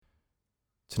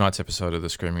Tonight's episode of the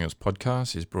Screaming Eels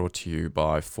podcast is brought to you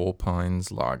by Four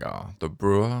Pines Lager, the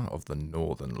brewer of the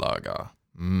Northern Lager.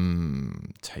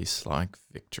 Tastes like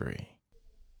victory.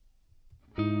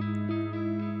 Down,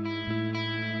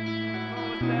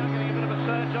 getting a bit of a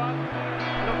surge on.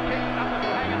 Little kick, nothing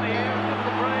will hang in the air. Just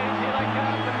the breeze. Here they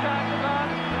come. The charge is on.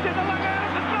 To the lug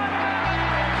out. It's a strike out.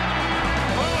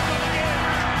 Oh, it's on again.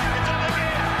 It's on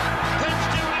again. Let's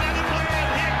do another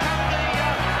plan. Here come the reinforcements.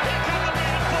 Now, it's time for another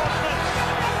man to win.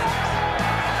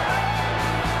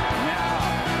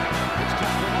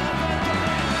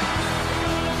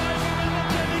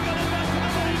 He got it back to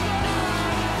the baseline.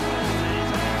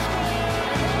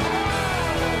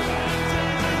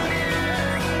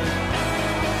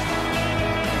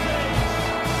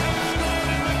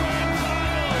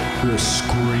 The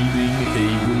Screaming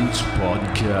Eagles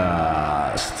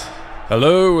podcast.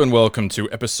 Hello and welcome to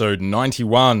episode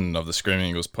 91 of the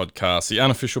Screaming Eagles podcast, the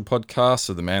unofficial podcast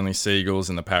of the Manly Seagulls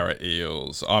and the Para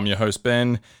Eels. I'm your host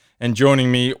Ben, and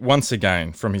joining me once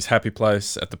again from his happy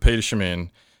place at the Petersham Inn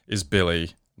is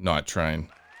Billy Night Train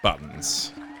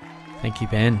Buttons. Thank you,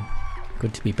 Ben.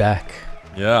 Good to be back.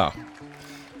 Yeah,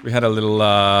 we had a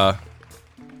little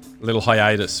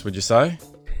hiatus, would you say?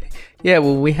 Yeah,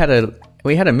 well, we had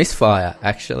a misfire,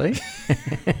 actually.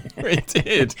 We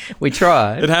did. We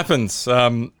tried. It happens. 3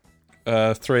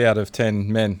 out of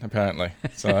 10 men, apparently.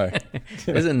 So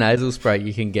There's a nasal spray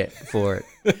you can get for it,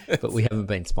 but we haven't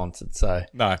been sponsored. So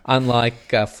no.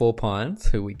 Unlike Four Pines,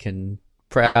 who we can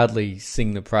proudly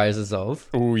sing the praises of.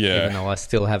 Oh yeah. Even though I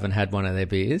still haven't had one of their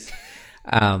beers.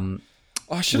 I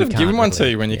should have given one to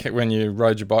you when you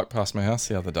rode your bike past my house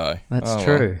the other day. That's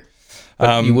true.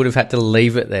 Well. But you would have had to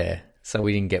leave it there, so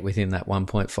we didn't get within that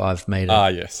 1.5 metre.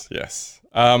 Yes.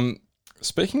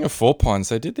 Speaking of Four Pines,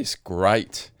 they did this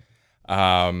great.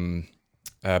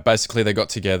 Basically, they got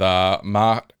together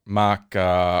Mark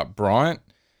Bryant,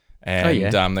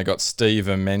 and they got Steve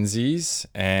Menzies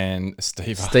and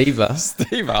Stever.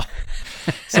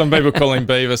 Some people call him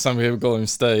Beaver, some people call him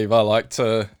Steve. I like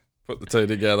to put the two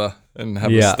together and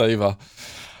have a Stever.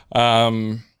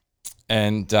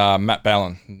 And Matt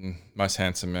Ballin, most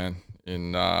handsome man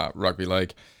in rugby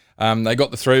league. They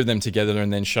got the three of them together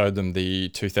and then showed them the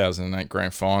 2008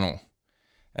 grand final.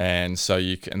 And so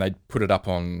they put it up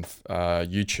on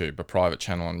YouTube, a private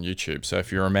channel on YouTube. So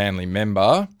if you're a Manly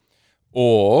member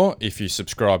or if you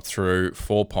subscribe through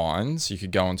Four Pines, you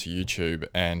could go onto YouTube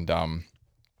and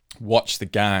watch the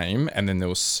game. And then there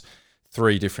was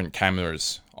 3 different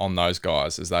cameras on those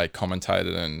guys as they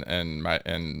commentated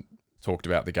and talked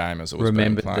about the game as it was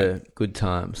being played. Remember the good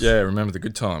times. Yeah, remember the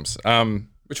good times.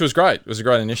 Which was great. It was a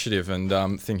great initiative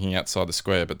and thinking outside the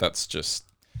square, but that's just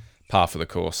par for the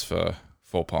course for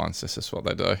Four Pines. This is what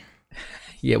they do.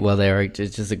 Yeah, well, they're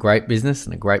just a great business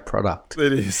and a great product.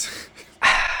 It is.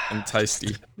 And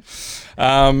tasty.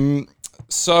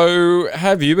 So how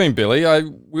have you been,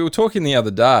 Billy? We were talking the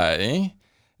other day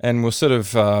and we're sort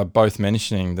of both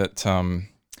mentioning that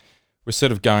we're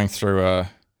sort of going through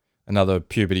another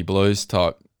puberty blues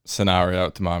type scenario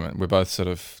at the moment. We're both sort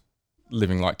of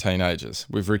living like teenagers.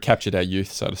 We've recaptured our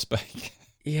youth, so to speak.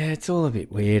 Yeah, it's all a bit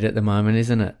weird at the moment,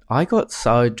 isn't it? I got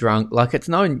so drunk. Like it's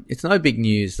no big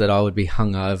news that I would be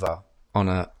hungover on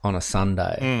a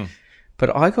Sunday.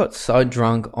 But I got so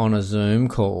drunk on a Zoom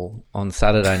call on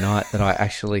Saturday night that I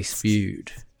actually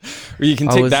spewed. Well, you can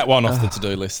tick that one off the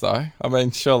to-do list, though. I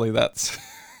mean, surely that's...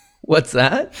 What's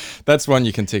that? That's one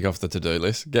you can tick off the to-do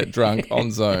list. Get drunk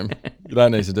on Zoom. You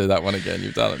don't need to do that one again.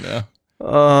 You've done it now.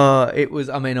 It was,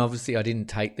 I mean, obviously I didn't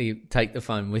take the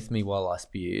phone with me while I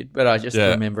spewed, but I just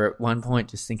remember at one point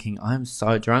just thinking, I'm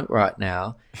so drunk right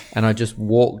now. And I just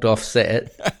walked off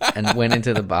set and went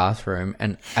into the bathroom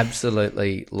and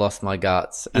absolutely lost my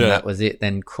guts. And that was it.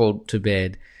 Then crawled to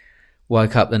bed,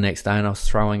 woke up the next day and I was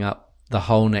throwing up the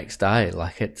whole next day.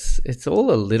 Like it's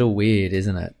all a little weird,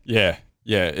 isn't it? Yeah,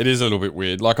 it is a little bit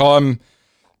weird. Like I'm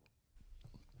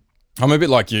a bit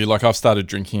like you. Like I've started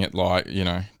drinking at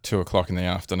 2:00 in the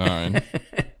afternoon.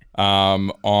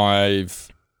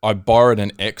 I borrowed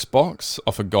an Xbox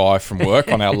off a guy from work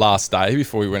on our last day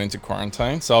before we went into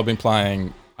quarantine. So I've been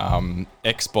playing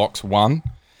Xbox One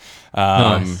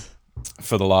Nice.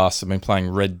 I've been playing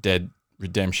Red Dead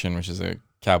Redemption, which is a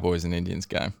Cowboys and Indians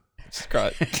game. Which is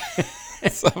great.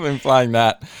 So I've been playing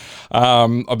that.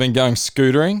 I've been going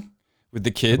scootering with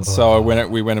the kids. So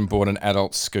we went and bought an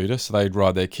adult scooter, so they'd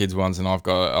ride their kids' ones, and I've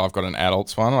got an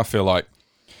adult's one. I feel like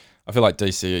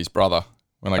DCE's brother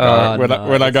when I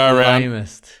go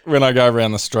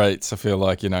around the streets. I feel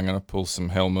like I'm going to pull some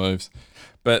hell moves.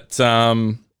 But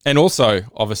and also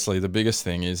obviously the biggest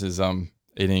thing is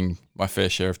eating my fair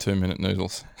share of 2-minute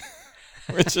noodles.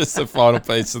 which is the final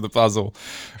piece of the puzzle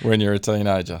when you're a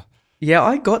teenager. Yeah,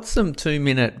 I got some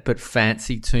 2-minute but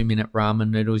fancy 2-minute ramen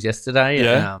noodles yesterday.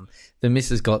 Yeah. And, the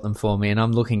missus got them for me, and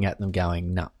I'm looking at them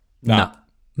going, no, Nah.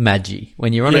 Maggi.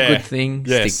 When you're on Yeah. a good thing,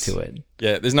 Yes. stick to it.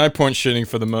 Yeah, there's no point shooting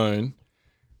for the moon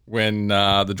when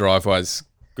the driveway's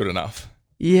good enough.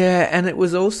 Yeah, and it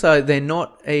was also, they're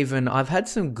not even, I've had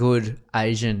some good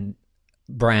Asian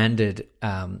branded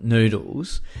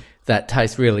noodles that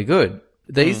taste really good.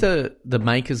 These are the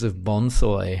makers of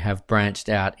Bonsai have branched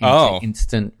out into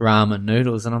instant ramen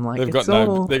noodles, and I'm like, They've got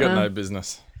no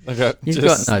business. You've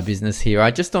got no business here.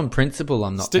 Just on principle,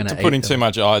 I'm not going to stick to putting too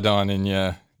much iodine in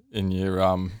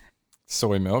your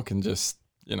soy milk and just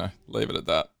leave it at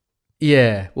that.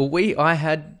 Yeah, well, I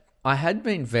had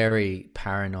been very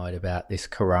paranoid about this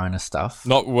Corona stuff.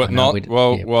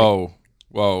 Whoa.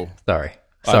 Sorry.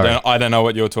 I don't know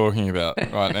what you're talking about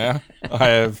right now. I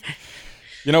have.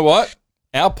 You know what?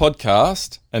 Our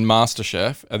podcast and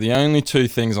MasterChef are the only two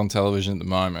things on television at the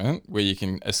moment where you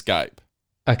can escape.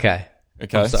 Okay,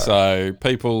 so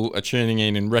people are tuning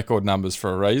in record numbers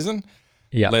for a reason.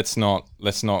 Yeah. Let's not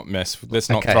throw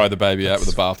the baby out with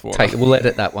the bathwater. We'll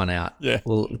edit that one out. Yeah.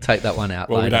 We'll take that one out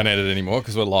Well, later. we don't edit anymore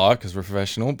because we're live, because we're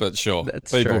professional, but sure.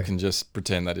 People true. can just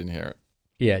pretend they didn't hear it.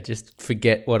 Yeah, just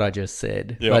forget what I just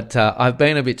said. Yep. But I've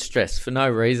been a bit stressed for no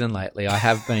reason lately. I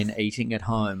have been eating at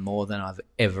home more than I've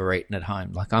ever eaten at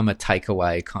home. Like, I'm a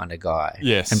takeaway kind of guy.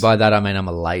 Yes. And by that, I mean I'm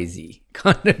a lazy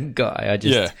kind of guy. I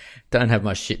just don't have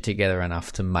my shit together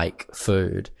enough to make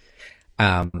food.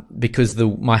 Because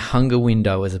my hunger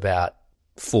window is about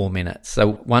 4 minutes.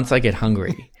 So once I get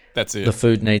hungry, that's it. The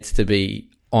food needs to be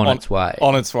on its way.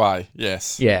 On its way,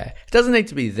 yes. Yeah. It doesn't need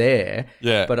to be there.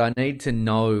 Yeah. But I need to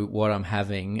know what I'm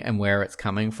having and where it's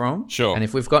coming from. Sure. And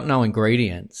if we've got no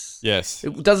ingredients, yes,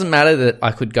 it doesn't matter that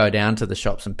I could go down to the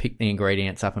shops and pick the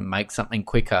ingredients up and make something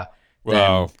quicker.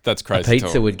 Wow, that's crazy. A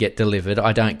pizza would get delivered.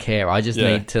 I don't care. I just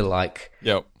need to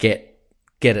get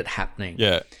it happening.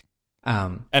 Yeah.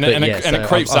 It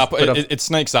creeps up. It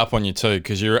sneaks up on you too,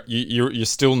 because you're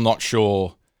still not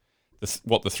sure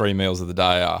what the 3 meals of the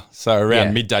day are. So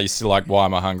around midday, you're still like, why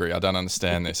am I hungry? I don't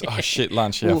understand this. Oh shit,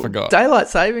 lunch. Yeah, I forgot. Daylight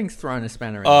savings thrown a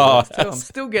spanner in the works too. I'm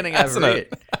still getting over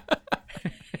it.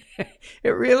 It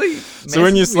really. So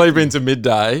when you sleep into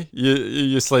midday,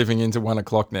 you're sleeping into 1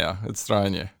 o'clock now. It's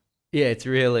throwing you. Yeah,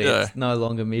 it's no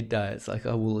longer midday. It's like,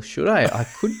 oh, well, should I? I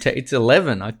could it's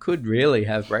 11. I could really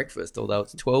have breakfast, although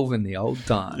it's 12 in the old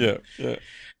time. Yeah.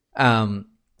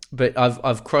 But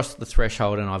I've crossed the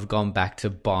threshold and I've gone back to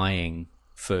buying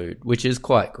food, which is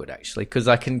quite good actually, because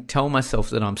I can tell myself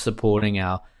that I'm supporting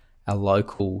our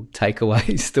local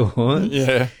takeaway stores.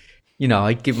 Yeah.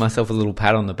 I give myself a little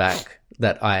pat on the back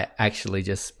that I actually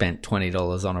just spent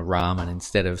 $20 on a ramen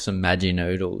instead of some Maggi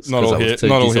noodles. Not all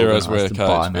heroes wear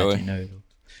capes, really.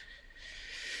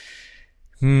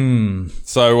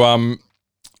 So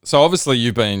obviously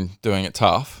you've been doing it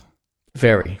tough.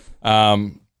 Very.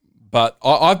 But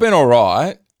I've been all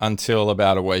right until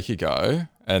about a week ago,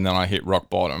 and then I hit rock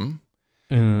bottom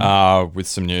with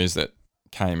some news that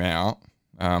came out.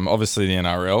 Obviously the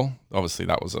NRL, that was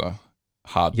a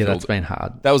hard pill. Yeah, that's been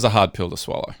hard. That was a hard pill to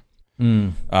swallow.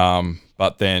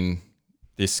 But then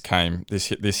this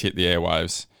hit the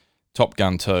airwaves. Top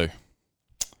Gun 2.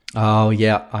 Oh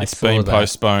yeah, it's been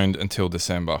postponed until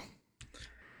December.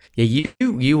 Yeah,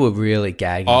 you were really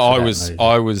gagging. I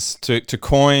was to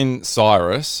coin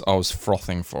Cyrus. I was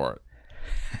frothing for it.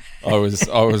 I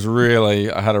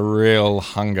had a real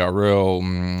hunger, I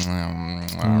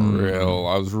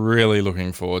was really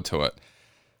looking forward to it.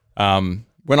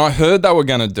 When I heard they were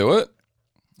going to do it,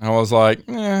 I was like,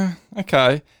 yeah,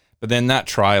 okay. But then that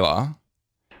trailer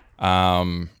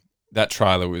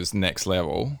was next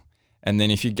level. And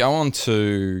then if you go on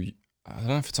to, I don't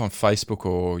know if it's on Facebook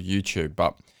or YouTube,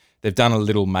 but they've done a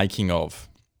little making of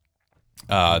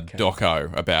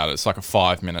doco about it. It's like a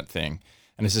 5-minute thing.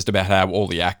 And it's just about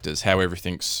how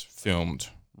everything's filmed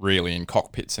really in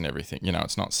cockpits and everything.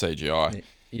 It's not CGI.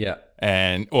 Yeah.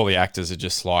 And all the actors are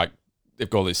just like, they've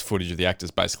got all this footage of the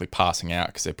actors basically passing out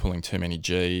because they're pulling too many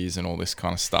G's and all this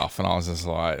kind of stuff. And I was just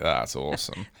like, that's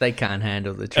awesome. They can't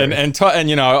handle the truth.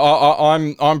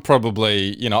 I'm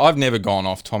probably, I've never gone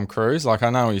off Tom Cruise. Like, I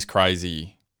know he's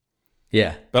crazy.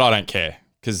 Yeah. But I don't care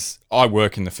because I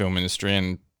work in the film industry,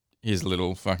 and here's a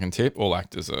little fucking tip. All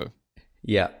actors are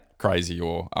crazy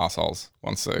or assholes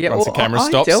once the camera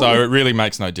stops. So it really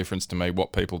makes no difference to me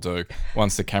what people do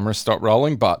once the cameras stop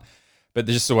rolling. But But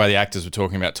just the way the actors were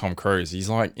talking about Tom Cruise, he's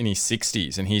like in his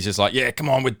 60s and he's just like, yeah, come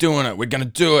on, we're doing it. We're going to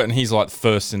do it. And he's like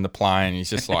first in the plane. He's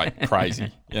just like crazy.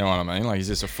 You know what I mean? Like he's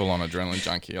just a full-on adrenaline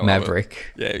junkie.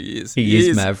 Maverick. Yeah, he is. He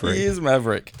is Maverick. He is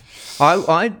Maverick.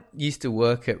 I used to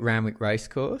work at Randwick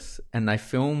Racecourse and they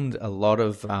filmed a lot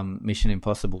of Mission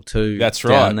Impossible 2 That's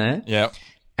down right. there. Yeah.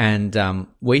 And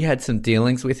we had some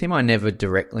dealings with him. I never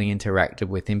directly interacted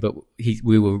with him, but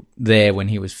we were there when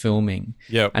he was filming.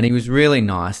 Yep. And he was really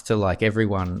nice to like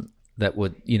everyone that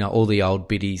would, you know, all the old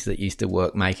biddies that used to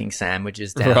work making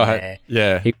sandwiches down there.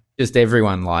 Yeah. Just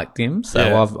everyone liked him. So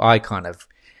Yeah.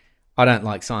 I don't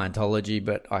like Scientology,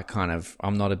 but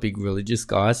I'm not a big religious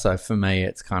guy. So for me,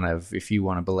 it's kind of, if you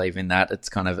want to believe in that, it's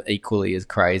kind of equally as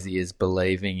crazy as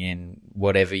believing in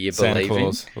whatever you Santa believe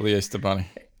Claus or the Easter Bunny.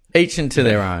 Each into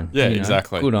their own. Yeah, you know?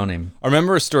 exactly. Good on him. I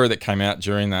remember a story that came out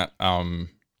during that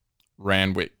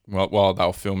Randwick while they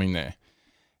were filming there,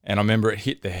 and I remember it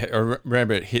hit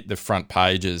the front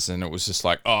pages, and it was just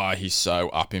like, oh, he's so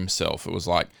up himself. It was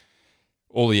like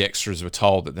all the extras were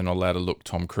told that they're not allowed to look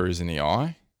Tom Cruise in the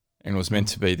eye, and it was meant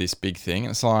to be this big thing.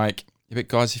 And it's like, yeah, but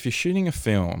guys, if you're shooting a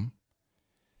film,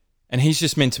 and he's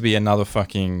just meant to be another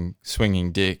fucking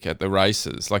swinging dick at the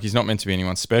races. Like, he's not meant to be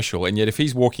anyone special. And yet if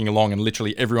he's walking along and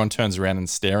literally everyone turns around and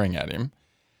staring at him,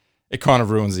 it kind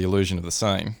of ruins the illusion of the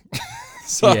scene.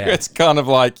 So Yeah. it's kind of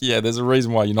like, yeah, there's a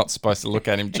reason why you're not supposed to look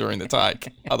at him during the take.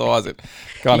 Otherwise it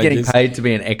kind You're of getting paid to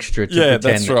be an extra to Yeah, pretend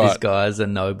that's that right. this guy's a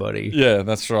nobody. Yeah,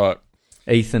 that's right.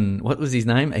 Ethan, what was his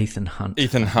name? Ethan Hunt.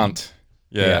 Ethan Hunt.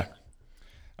 Yeah.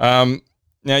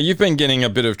 Now, you've been getting a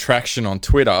bit of traction on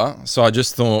Twitter, so I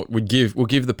just thought we'll give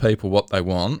the people what they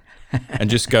want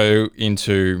and just go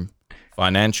into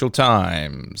Financial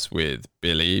Times with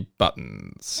Billy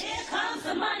Buttons. Here comes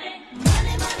the money,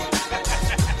 money,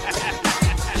 money.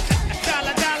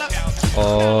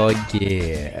 Oh,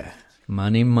 yeah.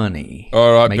 Money.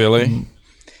 All right, Make- Billy.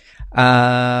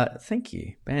 Thank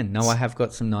you, Ben. No, I have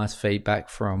got some nice feedback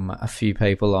from a few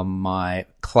people on my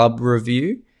club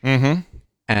review. Mm-hmm.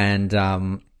 And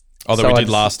Oh, that so we I did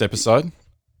just- last episode?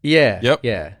 yeah, Yep.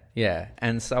 yeah.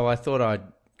 And so I thought I'd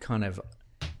kind of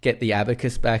get the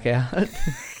abacus back out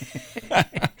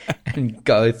and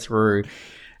go through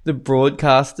the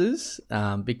broadcasters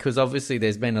because obviously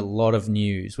there's been a lot of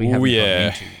news. We haven't yeah.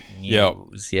 gotten into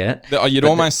news yet. You'd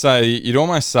almost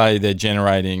say they're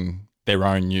generating their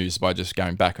own news by just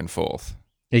going back and forth.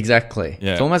 Exactly.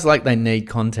 Yeah. It's almost like they need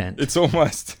content. It's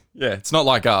almost, yeah, it's not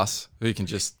like us who can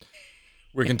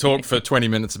we can talk for 20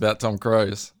 minutes about Tom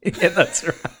Cruise. Yeah, that's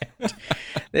right.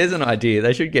 There's an idea.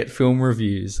 They should get film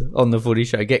reviews on the footy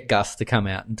show. Get Gus to come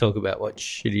out and talk about what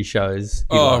shitty shows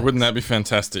he likes. Wouldn't that be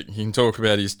fantastic? He can talk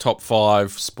about his top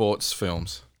 5 sports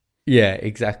films. Yeah,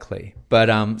 exactly. But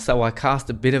so I cast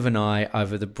a bit of an eye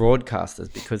over the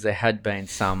broadcasters because there had been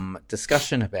some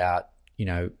discussion about, you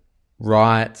know,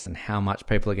 rights and how much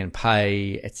people are going to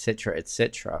pay, etc.,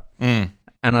 etc.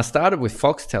 And I started with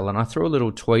Foxtel, and I threw a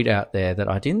little tweet out there that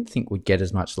I didn't think would get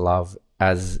as much love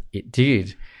as it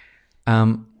did.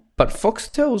 But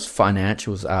Foxtel's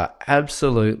financials are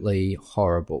absolutely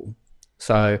horrible.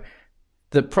 So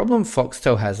the problem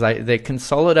Foxtel has, they're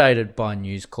consolidated by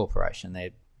News Corporation. They're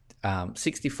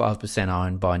 65%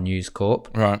 owned by News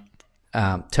Corp. Right.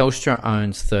 Telstra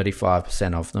owns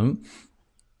 35% of them.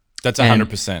 That's And-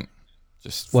 100%.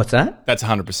 Just What's that? That's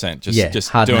 100%. Just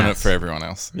hard doing maths. it for everyone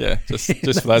else. Yeah, just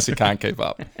for those who can't keep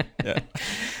up. Yeah.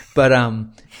 But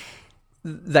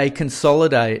they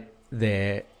consolidate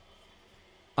their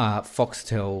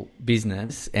Foxtel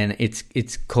business, and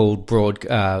it's called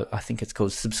I think it's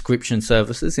called subscription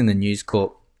services in the News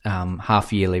Corp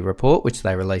half yearly report, which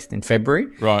they released in February.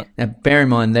 Right. Now, bear in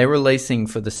mind they're releasing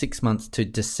for the 6 months to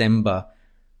December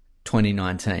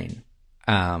 2019.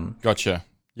 Gotcha.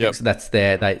 Yep. So that's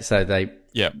the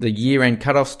year end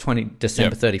cutoff's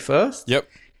December 31st. Yep.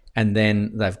 And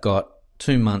then they've got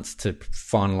 2 months to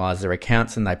finalise their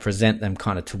accounts, and they present them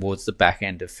kind of towards the back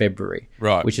end of February,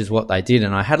 Right. which is what they did.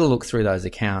 And I had a look through those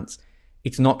accounts.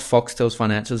 It's not Foxtel's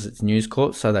financials; it's News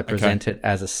Corp. So they present it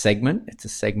as a segment. It's a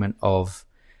segment of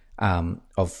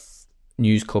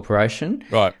News Corporation,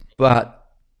 Right. but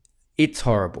it's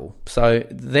horrible. So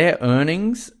their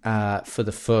earnings for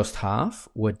the first half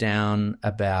were down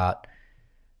about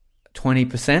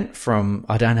 20% from,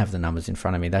 I don't have the numbers in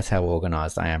front of me. That's how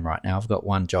organised I am right now. I've got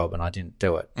one job and I didn't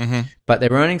do it. Mm-hmm. But their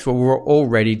earnings were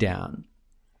already down.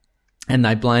 And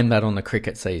they blamed that on the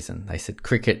cricket season. They said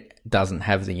cricket doesn't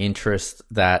have the interest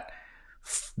that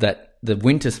the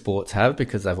winter sports have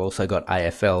because they've also got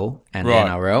AFL and Right.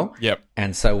 NRL. Yep.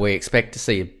 And so we expect to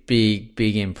see a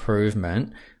big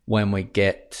improvement when we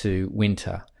get to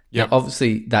winter. Yep. Now,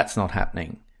 obviously, that's not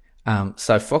happening.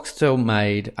 So Foxtel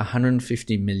made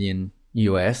 150 million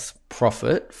US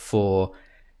profit for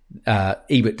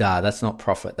EBITDA. That's not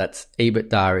profit. That's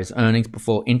EBITDA is earnings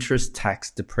before interest,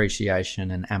 tax,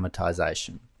 depreciation, and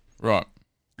amortization. Right.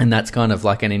 And that's kind of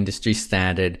like an industry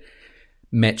standard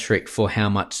metric for how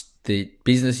much the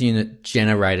business unit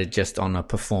generated just on a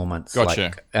performance,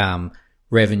 Gotcha. like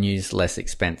revenues less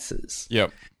expenses.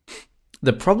 Yep.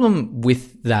 The problem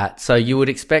with that, so you would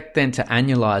expect then to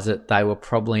annualize it, they were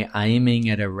probably aiming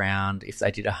at around, if they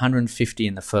did 150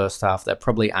 in the first half, they're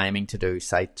probably aiming to do,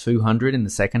 say, 200 in the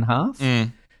second half.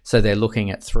 So they're looking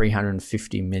at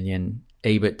 350 million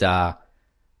EBITDA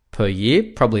per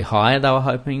year, probably higher they were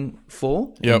hoping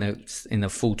for in the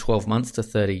full 12 months to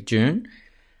 30 June.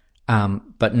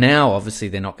 But now, obviously,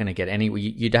 they're not going to get any.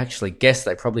 You'd actually guess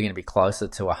they're probably going to be closer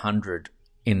to 100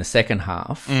 in the second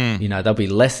half. You know, they'll be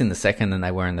less in the second than they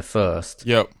were in the first.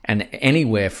 Yep. And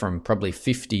anywhere from probably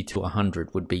 50 to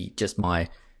 100 would be just my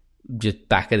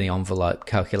back of the envelope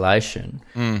calculation.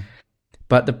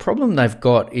 But the problem they've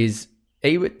got is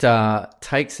EBITDA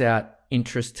takes out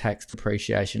interest, tax,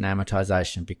 depreciation,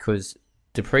 amortization, because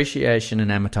depreciation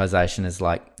and amortization is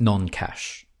like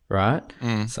non-cash, right?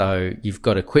 So you've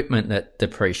got equipment that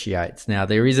depreciates. Now,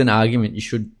 there is an argument you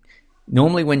should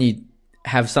normally, when you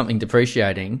have something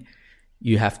depreciating,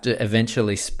 you have to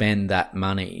eventually spend that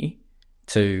money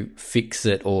to fix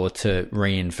it or to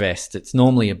reinvest. It's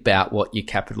normally about what your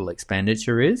capital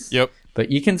expenditure is. Yep.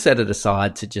 But you can set it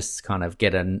aside to just kind of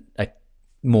get a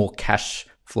more cash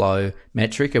flow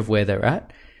metric of where they're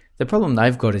at. The problem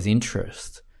they've got is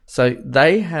interest. So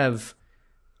they have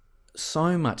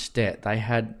so much debt. They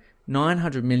had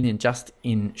 900 million just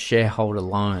in shareholder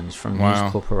loans from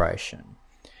News Corporation.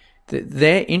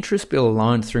 Their interest bill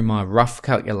alone, through my rough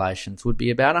calculations, would be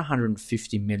about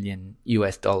 150 million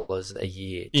US dollars a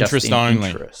year. Interest just in only.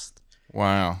 Interest.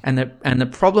 Wow. And the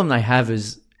problem they have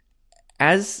is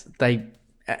as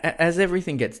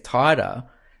everything gets tighter,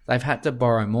 they've had to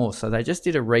borrow more. So they just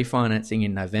did a refinancing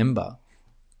in November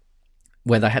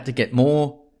where they had to get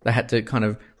more. They had to kind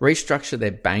of restructure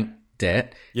their bank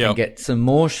debt and get some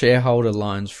more shareholder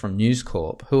loans from News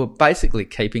Corp, who are basically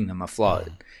keeping them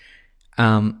afloat.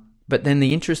 But then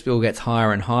the interest bill gets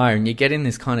higher and higher, and you get in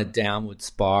this kind of downward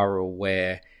spiral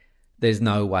where there's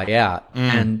no way out.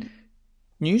 And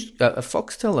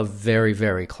Foxtel are very,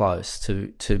 very close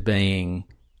to being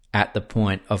at the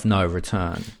point of no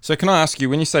return. So can I ask you,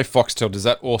 when you say Foxtel, does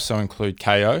that also include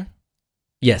KO?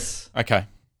 Yes. Okay.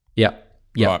 Yep.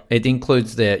 Right. It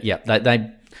includes their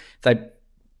they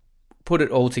put it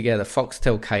all together.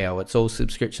 Foxtel, KO, it's all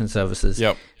subscription services.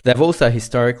 Yep. They've also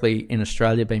historically in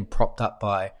Australia been propped up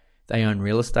by, they own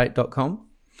realestate.com.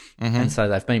 And so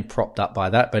they've been propped up by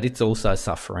that, but it's also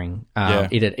suffering.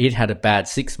 It had a bad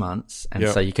 6 months, and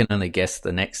so you can only guess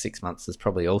the next 6 months is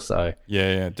probably also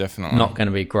definitely not going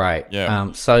to be great.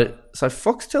 So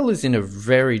Foxtel is in a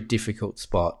very difficult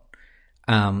spot,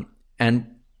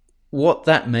 and what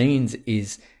that means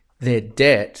is their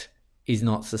debt is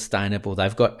not sustainable.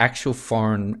 They've got actual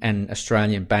foreign and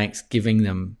Australian banks giving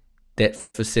them debt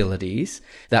facilities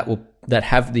that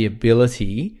have the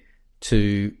ability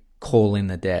to call in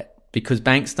the debt, because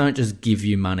banks don't just give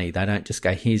you money. They don't just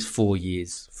go, here's 4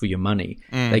 years for your money.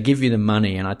 They give you the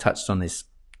money, and I touched on this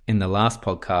in the last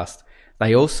podcast.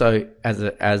 They also,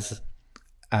 as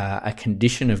a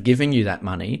condition of giving you that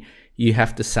money, you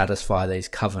have to satisfy these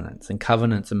covenants, and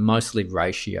covenants are mostly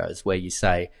ratios where you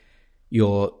say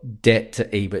your debt to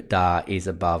EBITDA is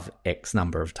above X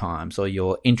number of times, or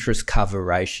your interest cover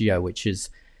ratio, which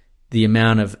is the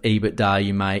amount of EBITDA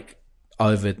you make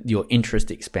over your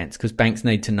interest expense, because banks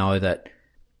need to know that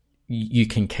you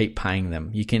can keep paying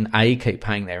them. You can A, keep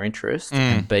paying their interest,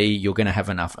 and B, you're going to have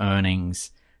enough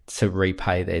earnings to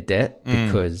repay their debt,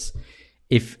 because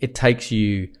if it takes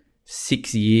you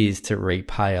 6 years to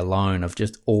repay a loan of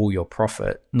just all your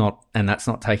profit, and that's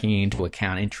not taking into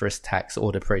account interest, tax,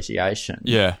 or depreciation,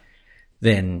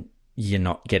 then you're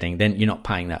not paying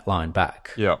that loan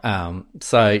back.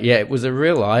 It was a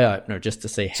real eye opener just to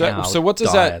see how what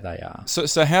does dire they are.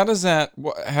 So how does that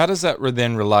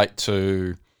then relate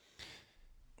to?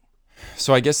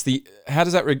 So I guess how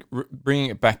does that bring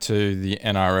it back to the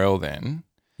NRL then?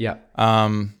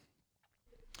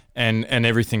 And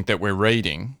everything that we're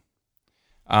reading.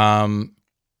 So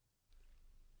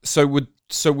would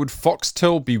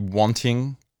Foxtel be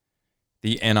wanting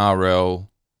the NRL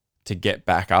to get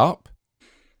back up?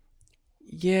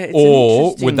 It's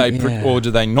or would they, or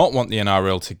do they not want the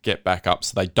NRL to get back up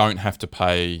so they don't have to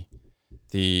pay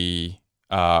the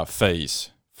fees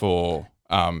for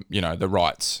the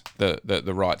rights,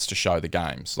 the rights to show the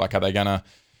games? Like, are they gonna?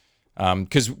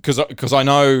 Because I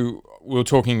know we were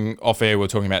talking off air. We were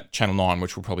talking about Channel 9,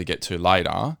 which we'll probably get to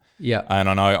later. Yeah. And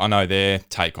I know their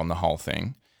take on the whole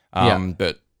thing. Yeah.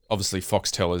 But obviously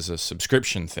Foxtel is a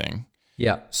subscription thing.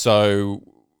 Yeah. So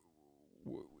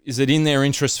is it in their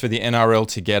interest for the NRL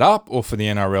to get up, or for the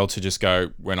NRL to just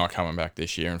go, we're not coming back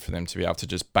this year, and for them to be able to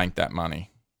just bank that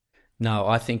money? No,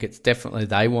 I think it's definitely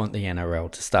they want the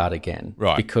NRL to start again.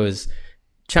 Right. Because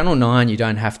Channel 9 you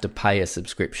don't have to pay a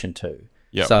subscription to.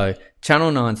 Yep. So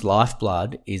Channel 9's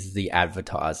lifeblood is the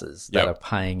advertisers that Yep. are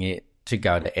paying it to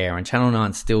go to air, and Channel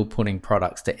 9's still putting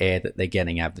products to air that they're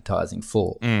getting advertising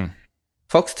for.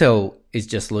 Foxtel is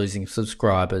just losing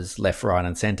subscribers left, right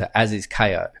and centre, as is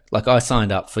KO. Like, I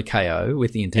signed up for KO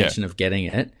with the intention of getting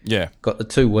it. Yeah. Got the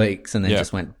 2 weeks and then Yeah.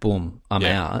 just went, boom, I'm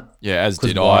Yeah. out. Yeah, as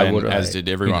 'Cause did why I, and would I? as did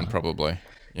everyone, You know. probably.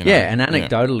 You know? Yeah, and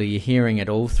anecdotally, you're hearing it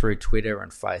all through Twitter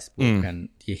and Facebook, and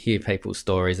you hear people's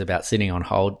stories about sitting on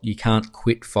hold. You can't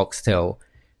quit Foxtel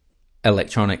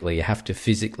electronically. You have to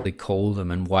physically call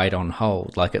them and wait on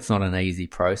hold. Like, it's not an easy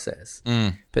process.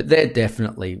 But they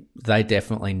definitely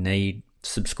need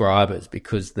subscribers,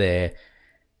 because their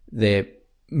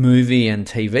movie and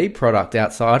TV product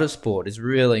outside of sport is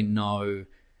really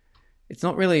it's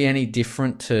not really any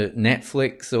different to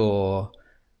Netflix or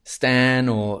Stan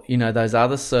or, you know, those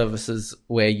other services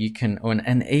where you can,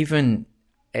 and even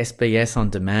SBS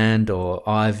On Demand or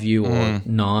iView or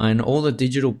Nine, all the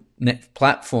digital net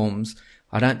platforms.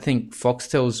 I don't think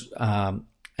Foxtel's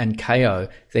and KO,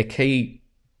 their key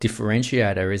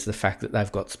differentiator is the fact that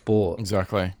they've got sport.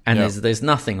 Exactly. And Yep. there's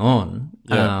nothing on.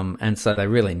 Yeah. And so they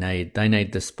really need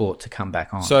the sport to come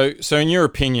back on. So in your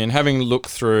opinion, having looked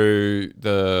through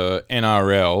the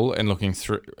NRL and looking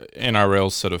through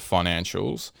NRL's sort of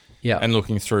financials, yeah. and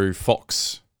looking through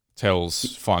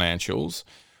Foxtel's financials,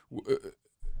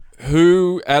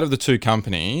 who out of the two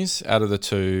companies,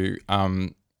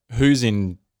 who's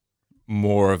in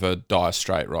more of a dire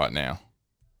strait right now?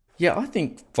 Yeah, I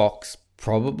think Fox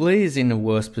probably is in a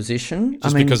worse position.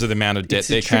 Just because of the amount of debt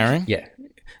they're carrying? Yeah.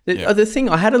 The thing,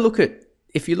 I had a look at,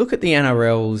 if you look at the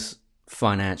NRL's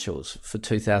financials for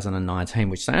 2019,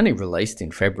 which they only released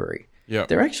in February,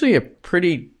 they're actually a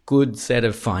pretty good set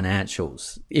of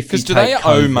financials. Because do they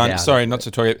owe money? Sorry, not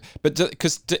to talk, but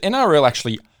because do NRL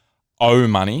actually owe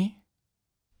money?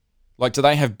 Like, do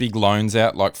they have big loans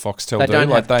out like Foxtel They do? don't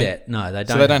like have debt. No, they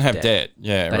don't. So they don't have debt.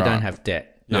 Yeah, They right. don't have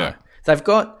debt. No. Yeah. They've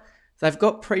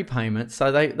got prepayments,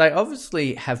 so they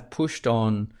obviously have pushed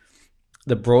on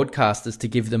the broadcasters to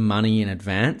give them money in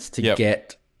advance to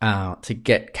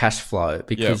get cash flow,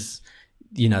 because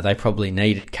you know, they probably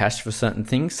needed cash for certain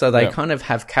things. So they kind of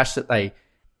have cash that they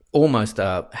almost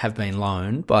have been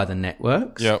loaned by the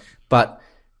networks. Yep. But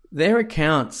their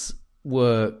accounts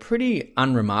were pretty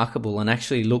unremarkable and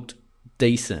actually looked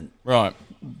decent. Right.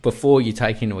 Before you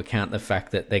take into account the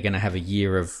fact that they're going to have a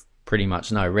year of pretty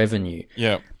much no revenue.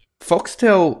 Yeah.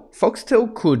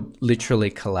 Foxtel could literally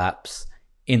collapse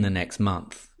in the next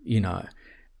month, you know.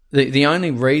 The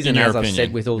only reason, as I've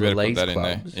said with all the leagues clubs... in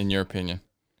there, in your opinion.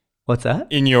 What's that?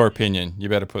 In your opinion, you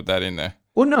better put that in there.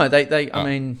 Well, no, I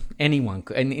mean, anyone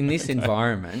could. And in this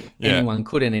environment, anyone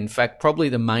could. And in fact, probably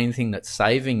the main thing that's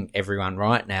saving everyone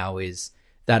right now is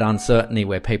that uncertainty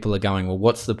where people are going, well,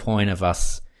 what's the point of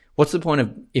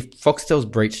if Foxtel's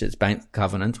breached its bank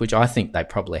covenants, which I think they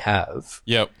probably have,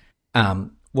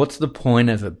 what's the point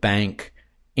of a bank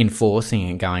enforcing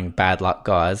and going, bad luck,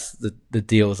 guys, the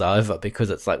deal's over? Because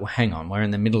it's like, well, hang on, we're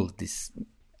in the middle of this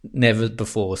never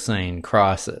before seen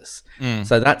crisis.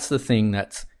 So that's the thing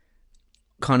that's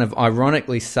kind of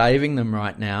ironically saving them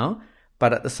right now.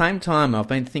 But at the same time, I've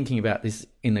been thinking about this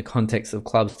in the context of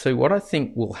clubs too. What I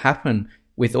think will happen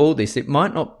with all this, it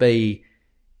might not be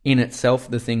in itself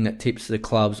the thing that tips the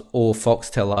clubs or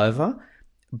Foxtel over,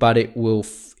 but it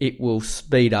will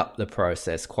speed up the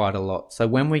process quite a lot. So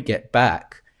when we get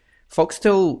back,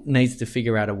 Foxtel needs to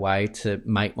figure out a way to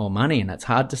make more money, and it's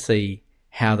hard to see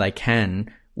how they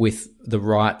can with the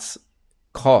rights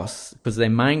costs, because their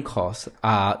main costs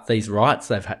are these rights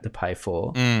they've had to pay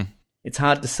for. It's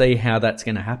hard to see how that's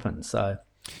going to happen. So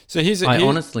I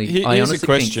honestly think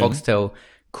Foxtel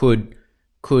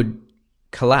could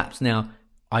collapse. Now,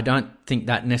 I don't think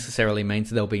that necessarily means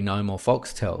there'll be no more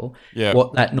Foxtel. Yeah.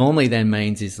 What that normally then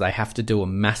means is they have to do a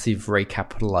massive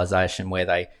recapitalisation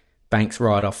where banks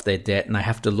write off their debt, and they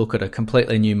have to look at a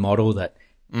completely new model that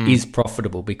is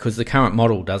profitable, because the current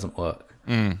model doesn't work.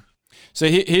 So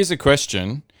here's a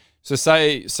question. So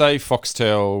say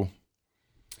Foxtel,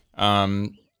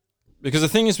 because the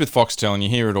thing is with Foxtel, and you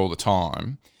hear it all the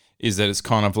time, is that it's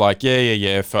kind of like,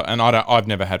 and I've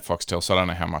never had Foxtel, so I don't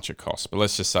know how much it costs, but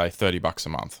let's just say $30 a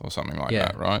month or something like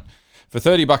that, right? For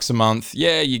 $30 a month,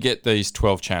 you get these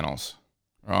 12 channels,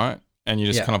 right? and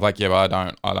you're just kind of like, yeah, but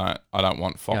I don't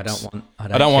want Fox. Yeah, I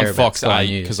I don't want care about Fox Sky 8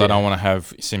 News, because I don't want to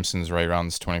have Simpsons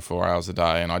reruns 24 hours a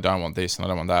day, and I don't want this and I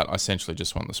don't want that. I essentially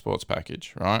just want the sports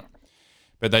package, right?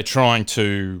 But they're trying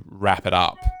to wrap it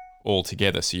up all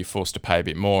together, so you're forced to pay a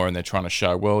bit more, and they're trying to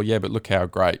show, well, yeah, but look how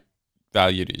great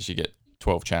value it is. You get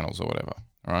 12 channels or whatever,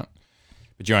 right?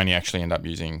 But you only actually end up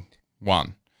using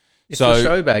one. It's a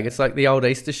show bag. It's like the old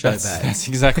Easter show bag. That's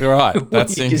exactly right.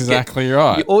 That's exactly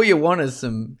right. All you want is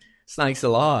some snakes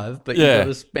alive, but you've got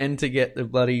to spend to get the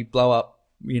bloody blow up,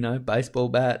 baseball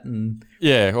bat and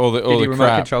all the remote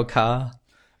crap. control car.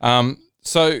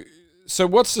 So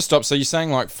what's the stop? So you're saying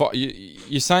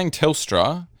you're saying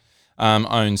Telstra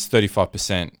owns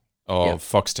 35% of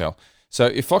Foxtel. So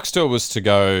if Foxtel was to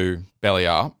go belly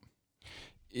up,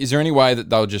 is there any way that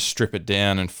they'll just strip it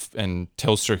down and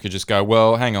Telstra could just go,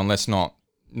 well, hang on, let's not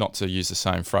to use the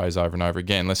same phrase over and over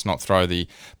again, let's not throw the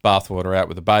bathwater out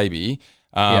with the baby.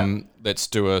 Let's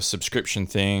do a subscription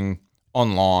thing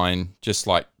online, just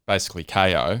like basically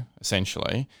KO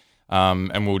essentially,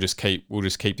 and we'll just keep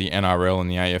the NRL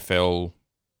and the AFL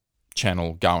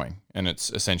channel going, and it's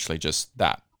essentially just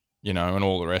that, and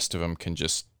all the rest of them can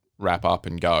just wrap up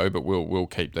and go, but we'll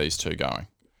keep these two going.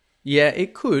 Yeah,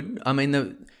 it could. I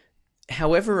mean,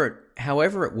 however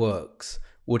it works,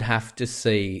 would have to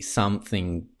see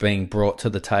something being brought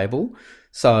to the table.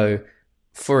 So,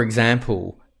 for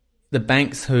example, the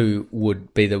banks who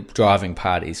would be the driving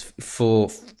parties for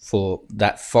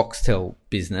that Foxtel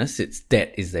business, it's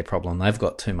debt is their problem. They've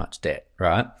got too much debt,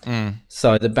 right?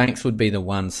 So the banks would be the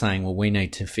ones saying, well, we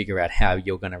need to figure out how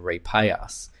you're going to repay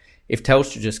us. If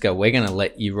Telstra just go, we're going to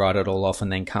let you write it all off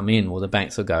and then come in, well, the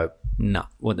banks will go, no,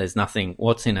 well, there's nothing.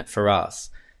 What's in it for us?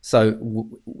 So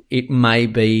it may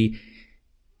be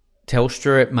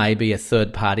Telstra, it may be a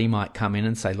third party might come in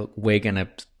and say, look, we're going to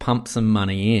pump some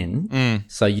money in,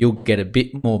 so you'll get a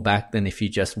bit more back than if you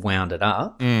just wound it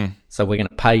up. So we're going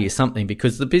to pay you something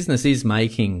because the business is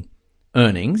making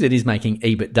earnings. It is making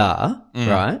EBITDA,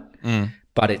 right?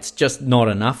 But it's just not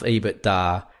enough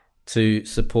EBITDA to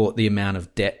support the amount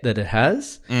of debt that it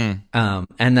has. And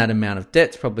that amount of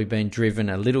debt's probably been driven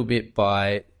a little bit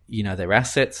by, their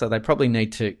assets. So they probably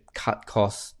need to cut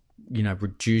costs,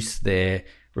 reduce their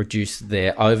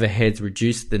overheads,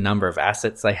 reduce the number of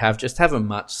assets they have, just have a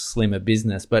much slimmer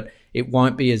business. But it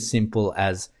won't be as simple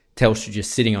as Telstra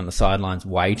just sitting on the sidelines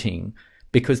waiting,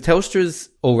 because Telstra's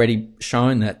already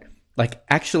shown that,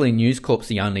 actually News Corp's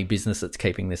the only business that's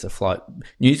keeping this afloat.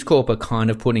 News Corp are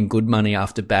kind of putting good money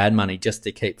after bad money just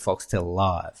to keep Foxtel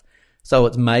alive. So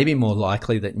it's maybe more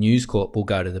likely that News Corp will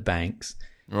go to the banks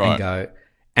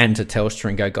and to Telstra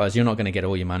and go, guys, you're not going to get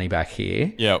all your money back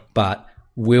here. But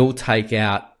we'll take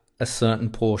out a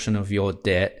certain portion of your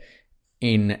debt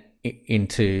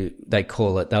into they'll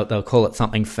call it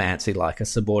something fancy like a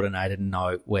subordinated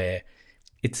note, where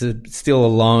it's still a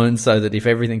loan, so that if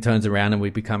everything turns around and we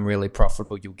become really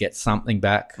profitable, you'll get something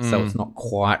back. So it's not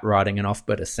quite writing it off,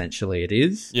 but essentially it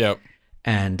is.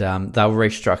 And they'll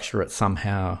restructure it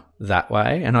somehow that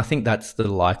way, and I think that's the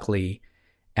likely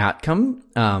outcome.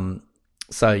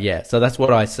 So that's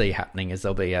what I see happening, is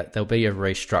there'll be a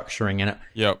restructuring, and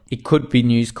it could be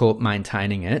News Corp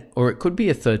maintaining it, or it could be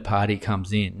a third party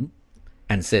comes in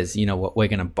and says, you know what, we're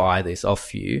going to buy this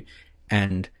off you,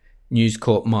 and News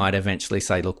Corp might eventually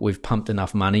say, look, we've pumped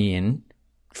enough money in,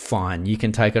 fine, you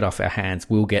can take it off our hands,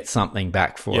 we'll get something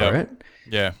back for it.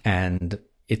 And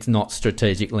it's not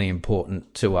strategically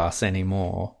important to us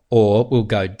anymore, or we'll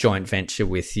go joint venture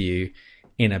with you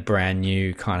in a brand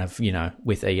new kind of,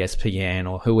 with ESPN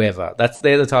or whoever.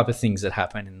 They're the type of things that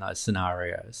happen in those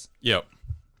scenarios.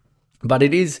 But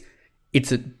it's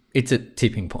a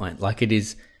tipping point. It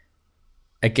is,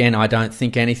 again, I don't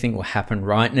think anything will happen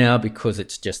right now, because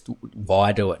it's just,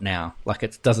 why do it now?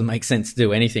 It doesn't make sense to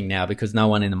do anything now because no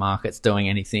one in the market's doing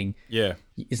anything.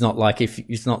 It's not like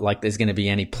there's going to be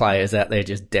any players out there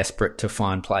just desperate to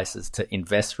find places to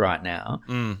invest right now.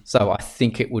 So I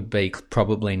think it would be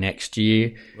probably next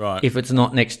year. If it's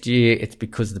not next year, it's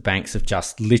because the banks have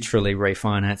just literally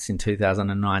refinanced in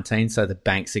 2019. So the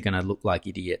banks are going to look like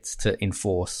idiots to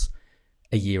enforce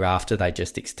a year after they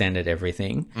just extended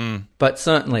everything. But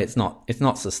certainly it's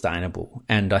not sustainable.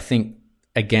 And I think,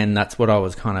 again, that's what I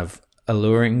was kind of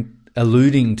alluding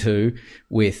to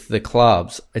with the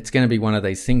clubs. It's going to be one of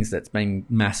these things that's been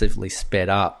massively sped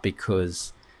up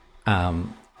because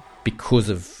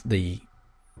of the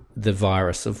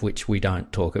virus, of which we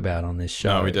don't talk about on this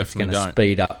show. No, we definitely don't. It's going to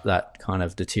speed up that kind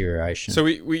of deterioration. So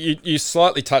you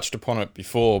slightly touched upon it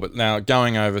before, but now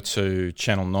going over to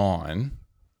Channel 9.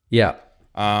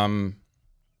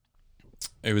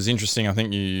 it was interesting. I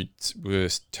think you were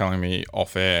telling me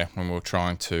off air when we were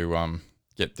trying to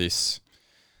get this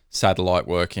satellite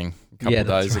working a couple of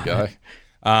days ago.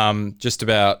 Just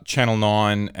about Channel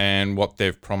 9 and what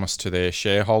they've promised to their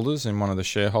shareholders in one of the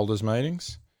shareholders'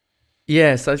 meetings.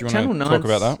 Yeah, so Do you Channel wanna talk 9's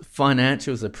about that?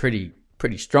 financials are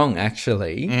pretty strong,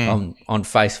 actually, on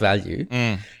face value.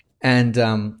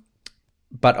 And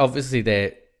but obviously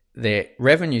their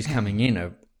revenues coming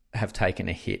in have taken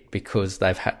a hit because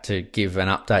they've had to give an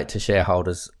update to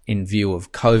shareholders in view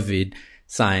of COVID,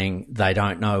 saying they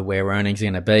don't know where earnings are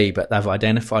going to be, but they've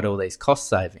identified all these cost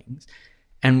savings.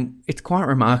 And it's quite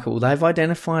remarkable. They've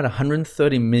identified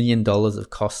 $130 million of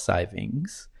cost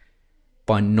savings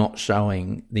by not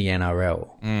showing the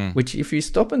NRL, which, if you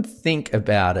stop and think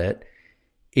about it,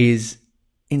 is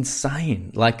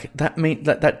insane. Like,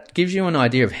 that gives you an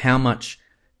idea of how much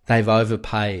they've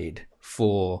overpaid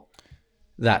for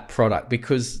that product,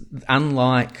 because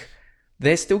unlike,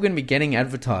 they're still going to be getting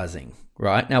advertising,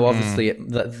 right? Now, obviously,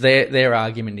 their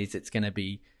argument is it's going to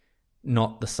be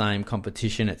not the same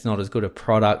competition. It's not as good a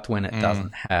product when it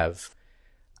doesn't have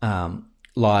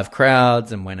live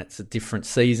crowds, and when it's a different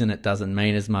season, it doesn't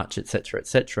mean as much, etc.,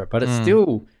 etc. But it's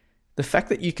still the fact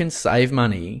that you can save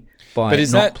money by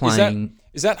playing.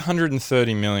 Is that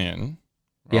 130 million?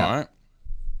 Right. Yeah.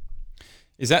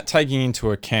 Is that taking into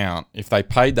account if they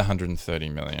paid the 130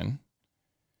 million,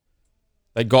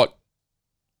 they got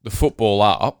the football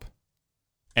up,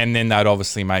 and then they'd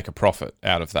obviously make a profit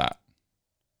out of that?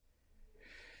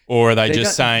 Or are they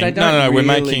just saying, no, we're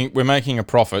making a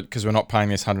profit because we're not paying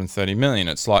this 130 million?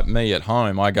 It's like me at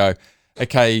home. I go,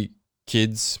 okay,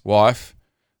 kids, wife,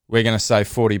 we're going to save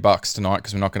 $40 tonight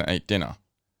because we're not going to eat dinner.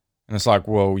 And it's like,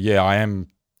 well, yeah, I am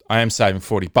saving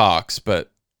 $40,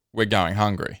 but we're going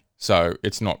hungry. So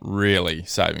it's not really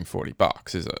saving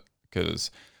 $40, is it?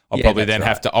 Because I'll probably then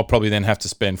have to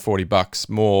spend $40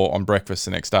 more on breakfast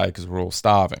the next day because we're all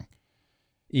starving.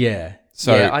 Yeah.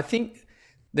 So yeah, I think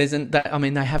they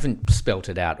haven't spelt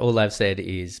it out. All they've said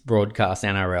is broadcast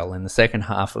NRL in the second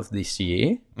half of this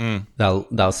year,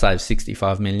 they'll save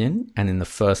 65 million, and in the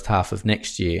first half of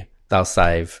next year they'll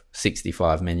save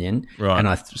 65 million. Right. And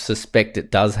I suspect it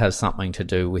does have something to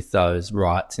do with those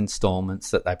rights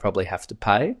installments that they probably have to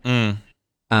pay.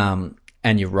 And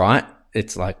you're right.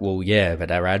 It's like, well, yeah, but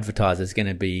our advertiser's going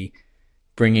to be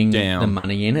bringing the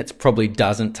money in. It probably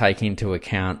doesn't take into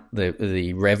account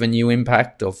the revenue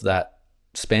impact of that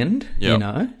spend, you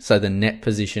know? So the net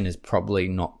position is probably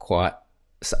not quite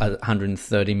a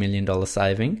 $130 million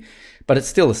saving, but it's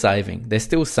still a saving. They're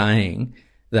still saying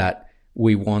that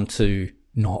we want to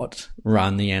not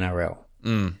run the NRL.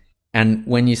 And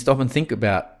when you stop and think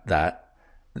about that,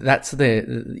 that's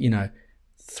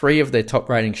three of their top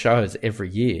rating shows every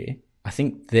year. I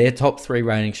think their top 3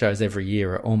 rating shows every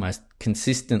year are almost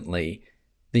consistently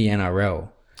the NRL.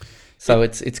 So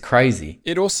it's crazy.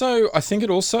 It's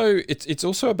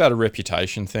also about a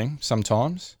reputation thing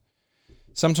sometimes.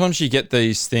 Sometimes you get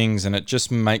these things and it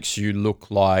just makes you look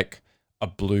like a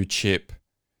blue chip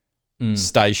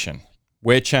station.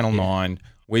 We're Channel 9.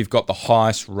 We've got the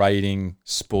highest rating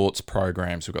sports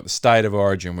programs. We've got the State of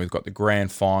Origin. We've got the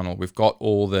Grand Final. We've got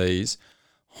all these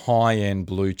high-end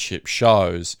blue chip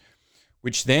shows,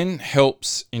 which then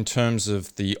helps in terms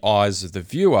of the eyes of the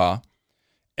viewer,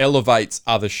 elevates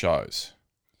other shows.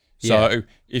 So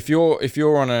if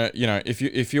you're on a,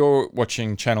 if you're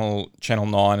watching Channel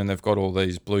 9 and they've got all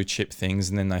these blue chip things,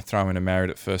 and then they throw in a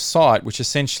Married at First Sight, which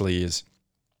essentially is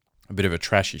a bit of a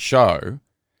trashy show,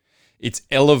 it's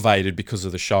elevated because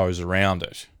of the shows around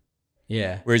it.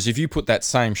 Yeah. Whereas if you put that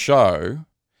same show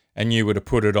and you were to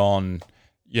put it on,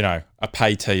 a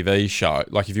pay TV show,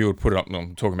 like if you would put it on,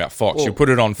 I'm talking about Fox, you put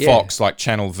it on Fox, like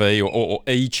Channel V or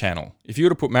E Channel. If you were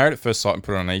to put Married at First Sight and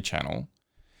put it on E Channel,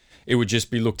 it would just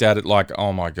be looked at it like,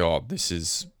 oh my God, this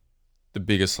is the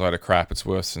biggest load of crap. It's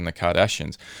worse than the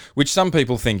Kardashians, which some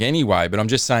people think anyway, but I'm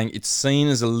just saying it's seen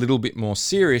as a little bit more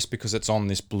serious because it's on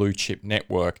this blue chip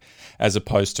network, as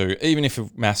opposed to, even if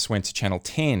Maths went to Channel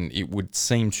 10, it would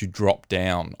seem to drop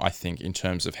down, I think, in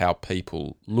terms of how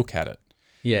people look at it.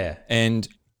 Yeah.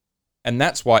 And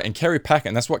that's why, and Kerry Packer,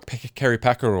 and that's what Kerry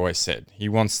Packer always said. He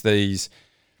wants these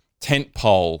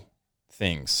tentpole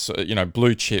things, so,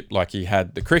 blue chip, like he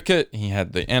had the cricket, he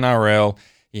had the NRL,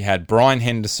 he had Brian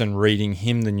Henderson reading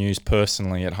him the news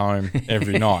personally at home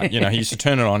every night. He used to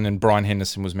turn it on and Brian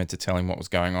Henderson was meant to tell him what was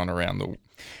going on around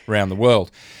the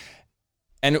world.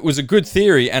 And it was a good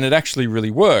theory and it actually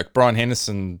really worked. Brian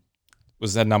Henderson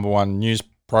was that number one news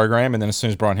program, and then as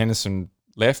soon as Brian Henderson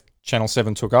left, Channel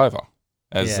 7 took over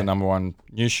as the number one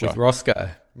news show. With Roscoe.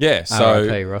 Yeah, so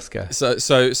R.I.P. Roscoe. so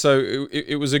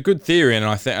it was a good theory, and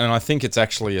I think it's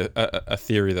actually a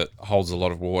theory that holds a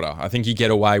lot of water. I think you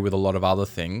get away with a lot of other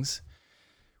things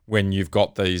when you've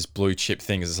got these blue chip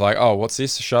things. It's like, oh, what's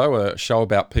this show? A show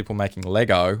about people making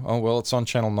Lego. Oh, well, it's on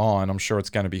Channel 9. I'm sure it's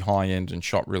going to be high end and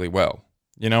shot really well.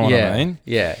 You know what I mean?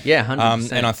 Yeah,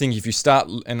 100%. And I think if you start,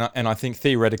 and I think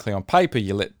theoretically on paper,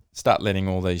 start letting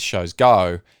all these shows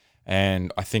go,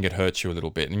 and I think it hurts you a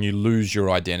little bit, and you lose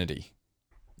your identity.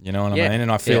 You know what I mean?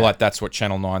 And I feel like that's what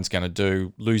Channel 9's going to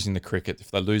do, losing the cricket. If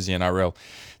they lose the NRL,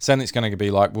 suddenly it's going to be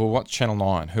like, well, what's Channel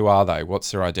 9? Who are they? What's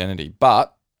their identity?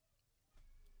 But,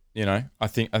 you know, I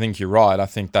think you're right. I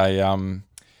think they,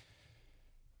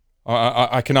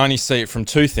 I can only see it from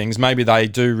two things. Maybe they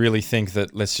do really think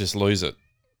that let's just lose it.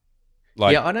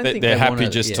 Like, I don't think they're happy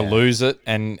just to lose it.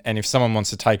 And if someone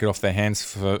wants to take it off their hands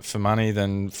for money,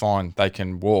 then fine, they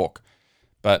can walk.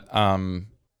 But,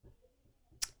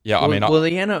 yeah, well, I mean...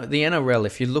 the NRL,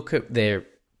 if you look at their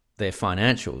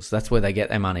financials, that's where they get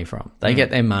their money from. They get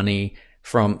their money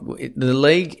from... The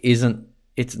league isn't...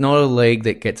 It's not a league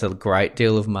that gets a great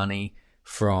deal of money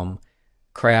from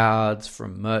crowds,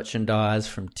 from merchandise,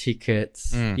 from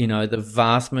tickets. You know, the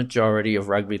vast majority of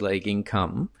rugby league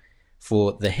income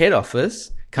for the head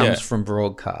office comes from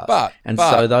broadcast. But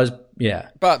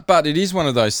it is one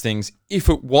of those things, if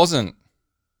it wasn't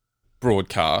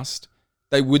broadcast...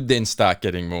 They would then start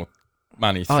getting more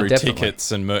money through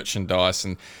tickets and merchandise,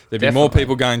 and there'd be more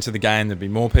people going to the game. There'd be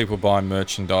more people buying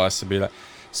merchandise. It'd be like,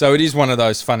 so it is one of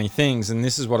those funny things. And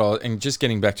this is and just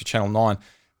getting back to Channel 9,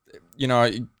 you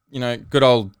know, good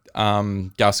old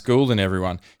Gus Gould and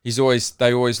everyone. They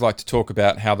always like to talk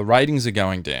about how the ratings are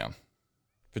going down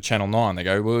for Channel 9. They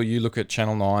go, well, you look at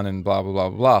Channel 9 and blah blah blah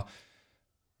blah,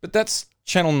 but that's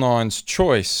Channel 9's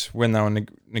choice when they were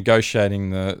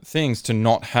negotiating the things to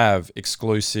not have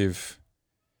exclusive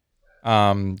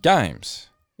games.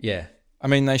 Yeah. I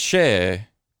mean, they share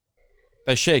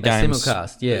games.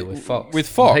 Simulcast, with Fox. With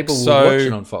Fox. People will watch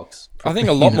it on Fox. I think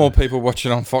a lot more people watch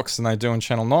it on Fox than they do on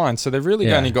Channel 9. So they've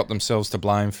really only got themselves to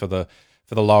blame for the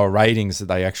lower ratings that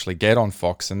they actually get on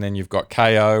Fox. And then you've got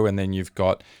KO, and then you've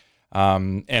got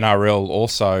NRL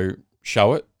also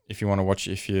show it. If you want to watch,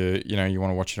 you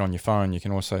want to watch it on your phone, you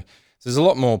can also. So there's a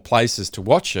lot more places to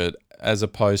watch it, as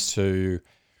opposed to,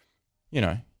 you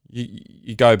know,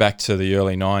 you go back to the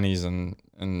early '90s and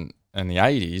the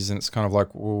 '80s, and it's kind of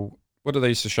like, well, what do they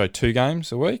used to show? 2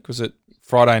 games a week? Was it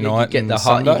Friday night and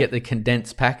Sunday? You get the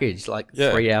condensed package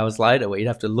 3 hours later, where you'd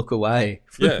have to look away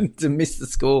to miss the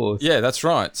scores. Yeah, that's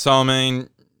right. So I mean,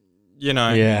 you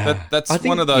know, that's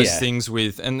one of those things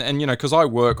with, and you know, because I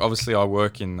work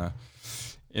in the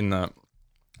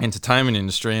entertainment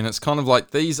industry, and it's kind of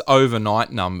like these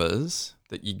overnight numbers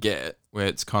that you get, where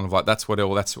it's kind of like that's what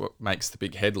makes the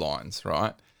big headlines,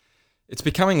 right? It's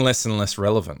becoming less and less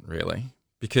relevant, really,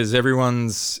 because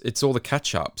it's all the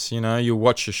catch-ups. You know, you'll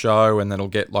watch a show and that'll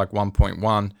get like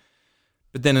 1.1,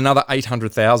 but then another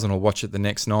 800,000 will watch it the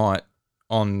next night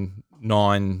on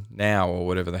 9 Now or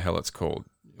whatever the hell it's called.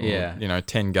 Or, you know,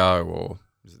 10 Go, or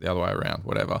is it the other way around?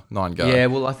 Whatever, 9 Go. Yeah,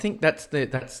 well, I think that's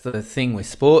the thing with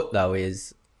sport, though,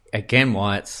 is, again,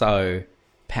 why it's so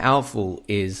powerful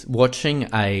is watching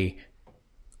a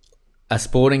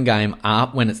sporting game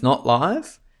up when it's not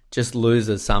live just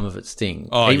loses some of its sting.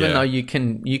 Even though you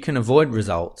can avoid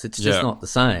results, it's just not the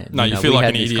same. No, you feel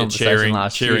like an idiot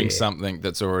cheering something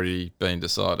that's already been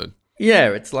decided. Yeah,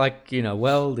 it's like, you know,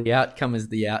 well, the outcome is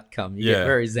the outcome. You get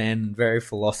very zen, very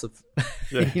philosophical.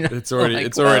 Yeah, you know, it's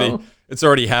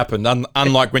already happened.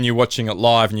 Unlike when you're watching it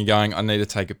live and you're going, I need to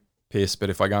take a piss, but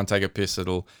if I go and take a piss,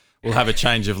 we'll have a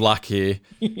change of luck here.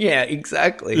 Yeah,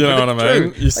 exactly. You know what I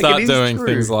mean? You start doing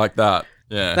things like that.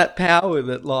 Yeah, that power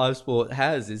that live sport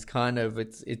has is kind of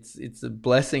it's a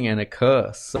blessing and a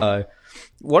curse. So,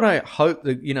 what I hope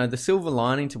that, you know, the silver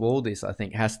lining to all this, I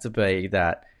think, has to be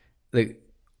that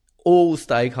all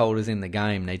stakeholders in the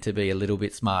game need to be a little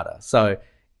bit smarter. So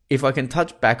if I can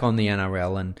touch back on the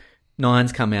NRL, and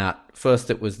Nine's come out,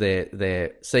 first it was their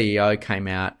CEO came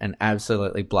out and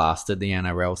absolutely blasted the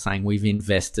NRL, saying we've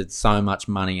invested so much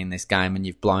money in this game and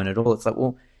you've blown it all. It's like,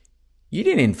 well, you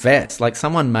didn't invest. Like,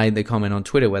 someone made the comment on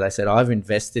Twitter where they said, I've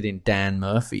invested in Dan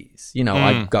Murphy's. You know,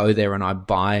 I go there and I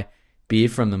buy beer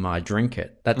from them, I drink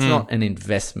it. That's not an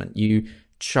investment. You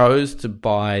chose to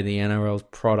buy the NRL's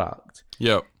product.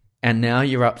 Yep. And now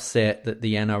you're upset that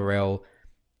the NRL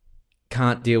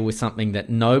can't deal with something that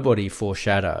nobody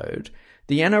foreshadowed.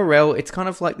 The NRL, it's kind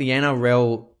of like the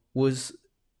NRL was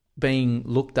being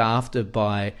looked after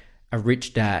by a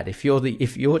rich dad. If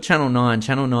you're Channel 9,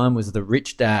 Channel 9 was the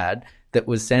rich dad that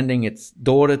was sending its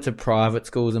daughter to private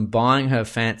schools and buying her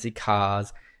fancy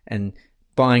cars and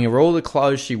buying her all the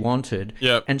clothes she wanted.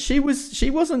 Yep. And she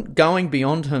wasn't going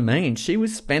beyond her means. She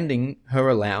was spending her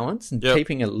allowance and Yep.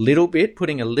 keeping a little bit,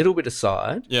 putting a little bit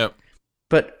aside. Yep.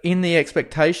 But in the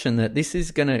expectation that this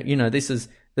is going to, this is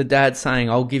the dad saying,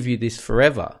 I'll give you this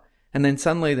forever. And then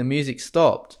suddenly the music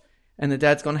stopped and the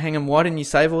dad's gone, hang on, why didn't you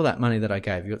save all that money that I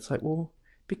gave you? It's like, well,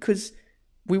 because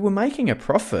we were making a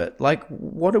profit. Like,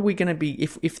 what are we going to be?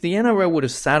 If the NRL would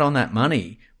have sat on that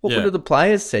money, what would have the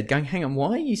players said? Going, hang on,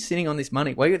 why are you sitting on this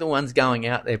money? Why are you the ones going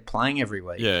out there playing every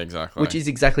week? Yeah, exactly. Which is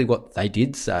exactly what they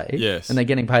did say. Yes. And they're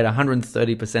getting paid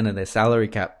 130% of their salary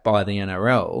cap by the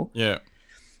NRL. Yeah.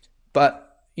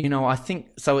 But, I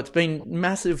think, so it's been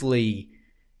massively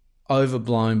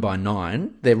overblown by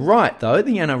Nine. They're right, though.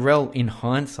 The NRL, in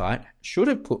hindsight, should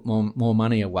have put more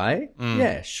money away.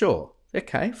 Yeah, sure.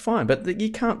 Okay, fine. But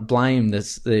you can't blame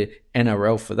the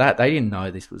NRL for that. They didn't know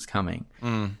this was coming.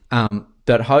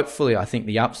 But hopefully, I think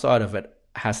the upside of it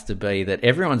has to be that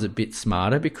everyone's a bit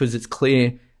smarter because it's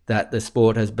clear that the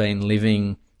sport has been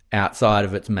living outside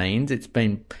of its means.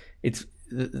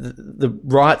 The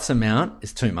rights amount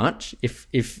is too much.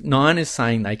 If Nine is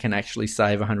saying they can actually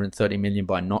save 130 million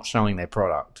by not showing their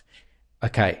product,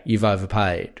 okay, you've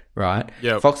overpaid, right?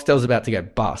 Yep. Foxtel's about to go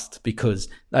bust because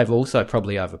they've also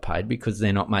probably overpaid because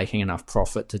they're not making enough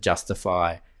profit to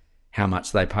justify how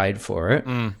much they paid for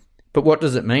it. But what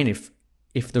does it mean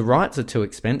if the rights are too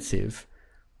expensive?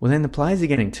 Well, then the players are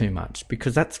getting too much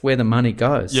because that's where the money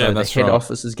goes. Yeah, so that's the head right.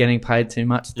 office is getting paid too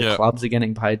much. The clubs are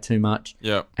getting paid too much.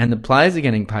 Yeah. And the players are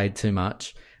getting paid too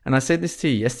much. And I said this to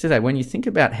you yesterday. When you think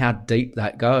about how deep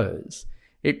that goes,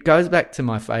 it goes back to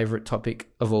my favourite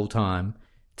topic of all time,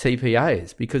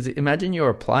 TPAs. Because imagine you're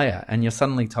a player and you're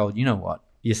suddenly told, you know what,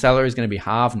 your salary is going to be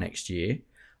halved next year.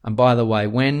 And by the way,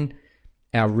 when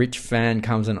our rich fan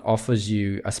comes and offers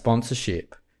you a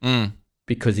sponsorship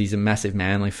because he's a massive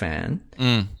Manly fan,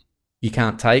 you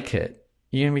can't take it.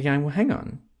 You're going to be going, well, hang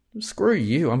on, screw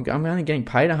you. I'm only getting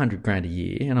paid $100,000 a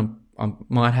year, and I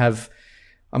might have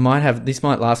this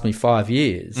might last me 5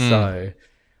 years. So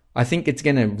I think it's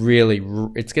going to really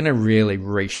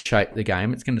reshape the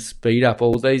game. It's going to speed up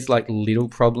all these like little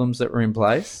problems that were in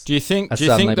place. Do you think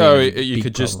suddenly though being you big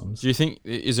could problems. do you think,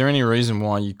 is there any reason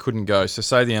why you couldn't go, so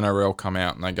say the NRL come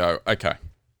out and they go, okay,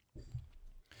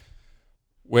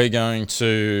 we're going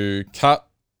to cut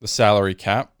the salary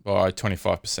cap by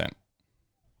 25%,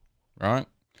 right?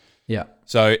 Yeah.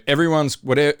 So everyone's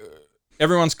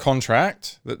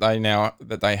contract that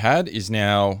they had is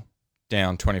now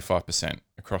down 25%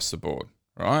 across the board,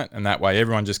 right? And that way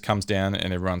everyone just comes down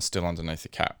and everyone's still underneath the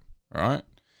cap, right?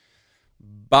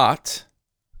 But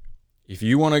if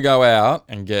you want to go out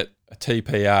and get a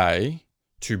TPA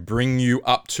to bring you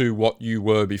up to what you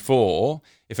were before,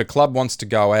 if a club wants to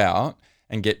go out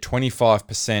and get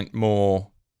 25% more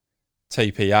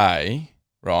TPA,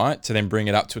 right, to then bring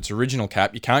it up to its original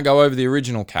cap, you can't go over the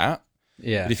original cap.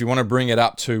 Yeah. But if you want to bring it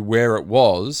up to where it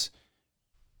was,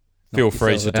 feel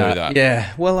free to do that.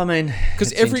 Yeah. Well, I mean,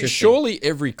 Because it's interesting. surely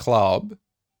every club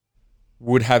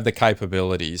would have the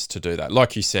capabilities to do that.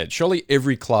 Like you said, surely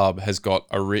every club has got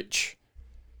a rich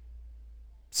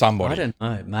somebody. I don't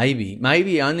know.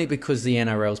 Maybe only because the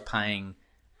NRL's paying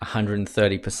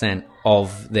 130%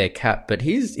 of their cap. But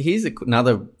here's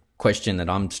another question that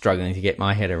I'm struggling to get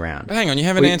my head around. But hang on, you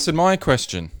haven't answered my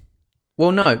question.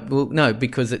 Well, no,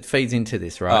 because it feeds into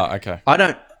this, right? Oh, okay. I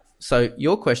don't. So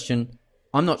your question,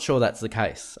 I'm not sure that's the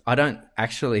case. I don't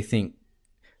actually think.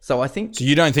 So I think. So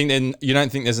you don't think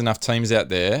there's enough teams out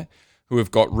there who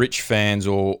have got rich fans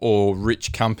or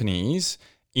rich companies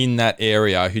in that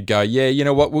area who'd go, yeah, you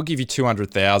know what, we'll give you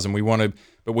 200,000.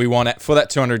 But we want for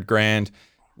that 200 grand,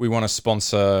 we want to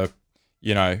sponsor.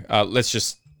 Let's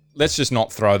just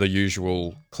not throw the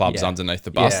usual clubs underneath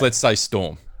the bus. Yeah. Let's say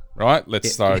Storm, right?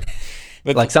 Let's throw.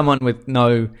 Like someone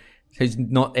who's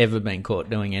not ever been caught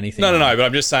doing anything. No. But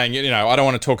I'm just saying, I don't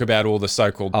want to talk about all the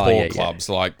so-called poor yeah. clubs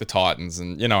like the Titans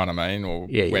and you know what I mean, or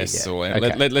Wests. Yeah. Or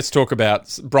Okay. let's talk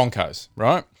about Broncos,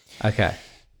 right? Okay.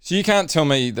 So you can't tell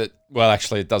me that. Well,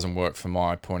 actually, it doesn't work from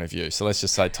my point of view. So let's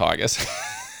just say Tigers.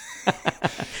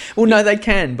 Well, no, they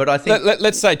can, but I think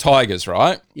Let's say Tigers,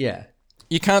 right? yeah.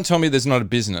 You can't tell me there's not a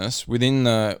business within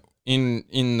the in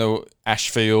the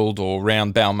Ashfield or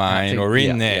round Balmain or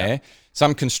in there,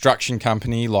 some construction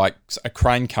company like a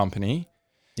crane company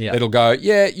that'll go,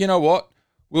 yeah, you know what,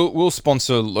 we'll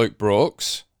sponsor Luke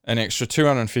Brooks an extra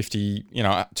 250,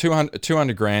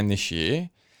 200 grand this year,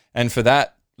 and for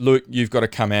that, Luke, you've got to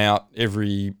come out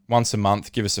once a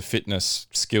month, give us a fitness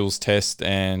skills test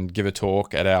and give a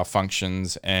talk at our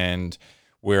functions, and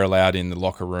we're allowed in the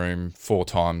locker room 4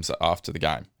 times after the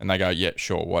game. And they go, yeah,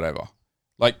 sure, whatever.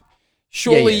 Like,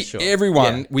 Surely sure.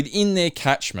 everyone Yeah. within their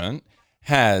catchment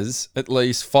has at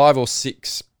least 5 or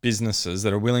 6 businesses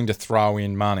that are willing to throw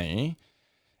in money,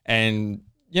 and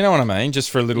you know what I mean, just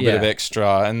for a little bit of Yeah.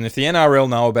 extra. And if the NRL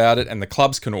know about it and the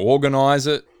clubs can organise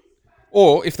it,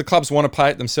 or if the clubs want to pay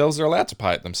it themselves, they're allowed to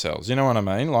pay it themselves. You know what I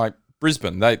mean? Like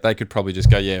Brisbane, they could probably just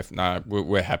go, yeah, no,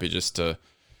 we're happy just to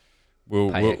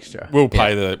we'll extra. we'll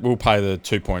pay the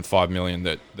 2.5 million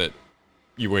that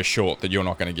you were short that you're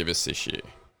not going to give us this year.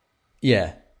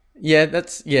 Yeah.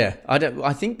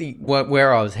 I think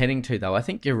where I was heading to though, I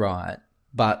think you're right.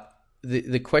 But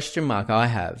the question mark I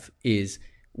have is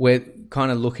we're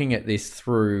kind of looking at this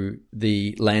through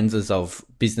the lenses of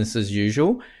business as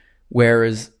usual,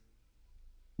 whereas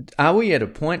are we at a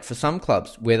point for some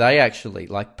clubs where they actually,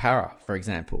 like Para, for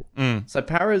example? So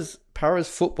Para's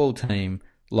football team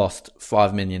lost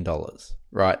 $5 million,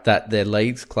 right? That their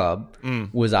leagues club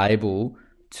was able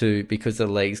to, because the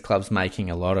leagues club's making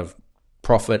a lot of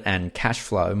profit and cash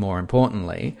flow, more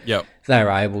importantly, they're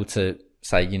able to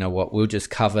say, you know what, we'll just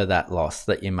cover that loss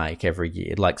that you make every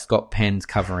year. Like Scott Penn's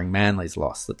covering Manly's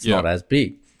loss that's not as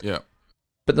big. Yeah.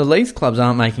 But the leagues clubs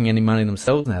aren't making any money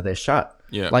themselves now. They're shut.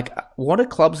 Yeah. Like, what are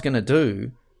clubs going to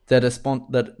do that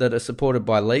are supported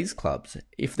by leagues clubs?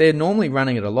 If they're normally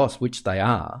running at a loss, which they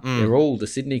are, they're all the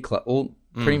Sydney club,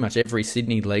 pretty much every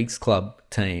Sydney leagues club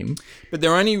team. But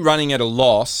they're only running at a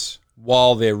loss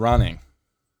while they're running.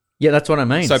 Yeah, that's what I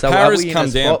mean. So are Paris we in a come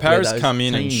down. spot where Paris those come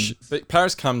in teams- and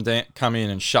Paris come in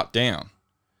and shut down.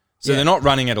 So Yeah. they're not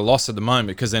running at a loss at the moment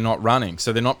because they're not running.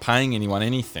 So they're not paying anyone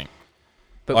anything.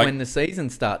 But like- when the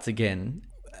season starts again,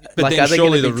 But like, then are there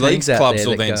surely the gonna be teams leagues out clubs there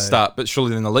will that then go- start. But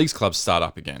surely then the leagues clubs start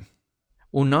up again.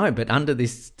 Well, no, but under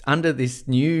this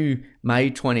new May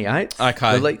 28th,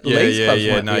 Okay. the leagues clubs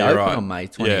won't No, be you're open right. on May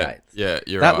 28th. Yeah,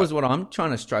 you're That right. was what I'm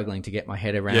struggling to get my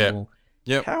head around. Yeah. Well,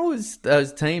 Yep. how is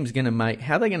those teams going to make?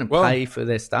 How are they going to Well, pay for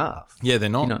their staff? Yeah, they're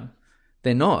not. You know,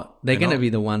 they're not. They're going to not. be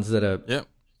the ones that are Yep.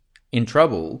 in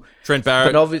trouble. Trent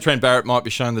Barrett. But Trent Barrett might be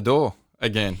shown the door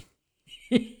again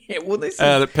Yeah, well, this is,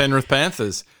 out at Penrith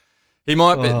Panthers. He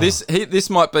might be this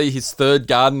might be his third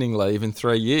gardening leave in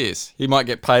 3 years. He might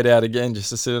get paid out again just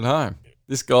to sit at home.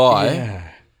 This guy,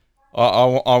 yeah.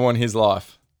 I want his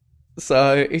life.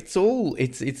 So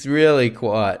it's really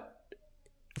quite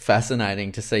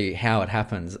fascinating to see how it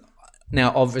happens.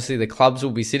 Now, obviously, the clubs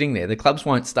will be sitting there. The clubs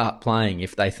won't start playing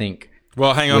if they think.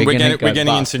 Well, hang on, We're we're gonna getting go into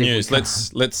bust if we news.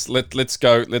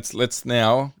 can't. Let's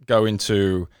now go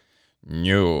into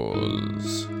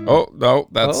news. Oh no,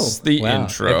 that's Oh, the wow,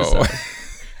 intro. episode.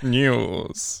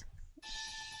 News.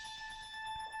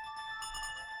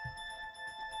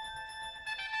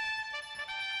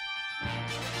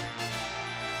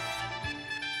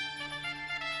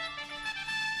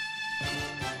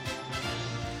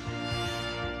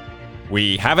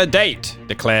 We have a date,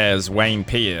 declares Wayne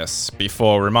Pearce,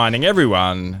 before reminding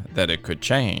everyone that it could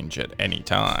change at any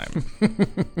time.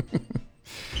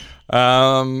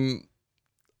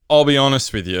 I'll be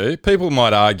honest with you, people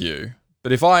might argue,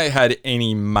 but if I had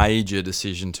any major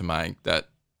decision to make that,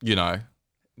 you know,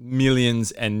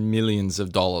 millions and millions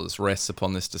of dollars rests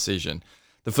upon this decision,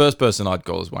 the first person I'd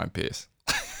call is Wayne Pearce.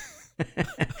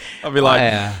 I'd be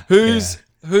like, who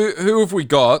have we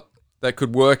got that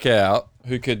could work out,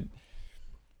 who could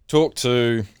talk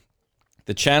to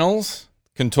the channels,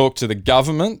 can talk to the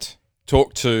government,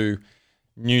 talk to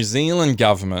New Zealand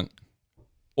government,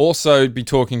 also be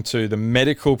talking to the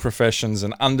medical professions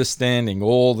and understanding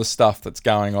all the stuff that's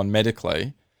going on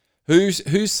medically.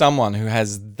 Who's someone who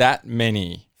has that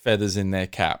many feathers in their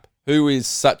cap? Who is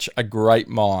such a great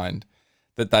mind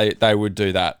that they would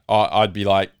do that? I'd be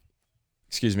like,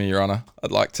 excuse me, Your Honour,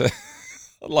 I'd like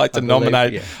to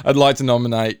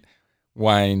nominate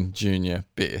Wayne Jr.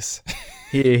 Pearce.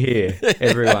 Here,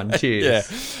 everyone, cheers. Yeah,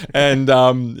 and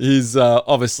he's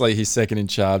obviously his second in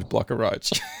charge, Blocker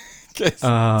Roach. Two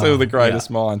of the greatest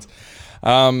minds.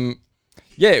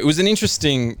 It was an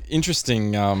interesting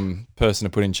person to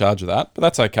put in charge of that, but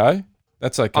that's okay.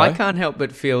 That's okay. I can't help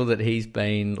but feel that he's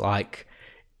been like,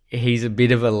 he's a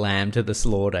bit of a lamb to the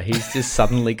slaughter. He's just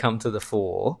suddenly come to the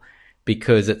fore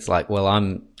because it's like,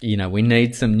 well, we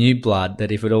need some new blood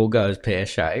that if it all goes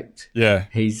pear-shaped,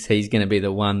 he's going to be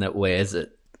the one that wears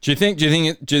it. Do you think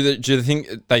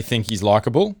they think he's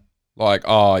likable? Like,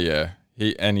 oh yeah,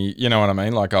 he, you know what I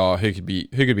mean? Like, oh, who could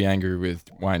be angry with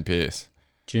Wayne Pearce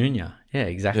Junior? Yeah,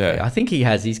 exactly. Yeah. I think he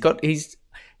has. He's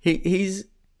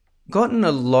gotten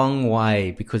a long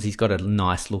way because he's got a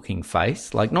nice looking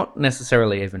face. Like, not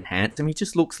necessarily even handsome. He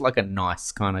just looks like a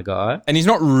nice kind of guy. And he's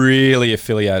not really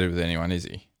affiliated with anyone, is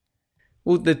he?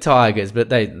 Well, the Tigers, but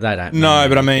they don't. No,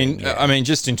 but yeah. I mean,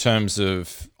 just in terms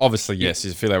of obviously, yes,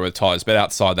 he's affiliated with the Tigers, but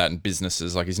outside that, in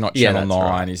businesses, like he's not Yeah, Channel that's 9,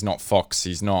 right. he's not Fox,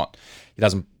 he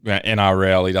doesn't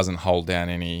NRL, he doesn't hold down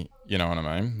any. You know what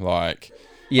I mean? Like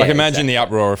imagine the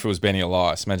uproar if it was Benny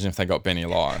Elias. Imagine if they got Benny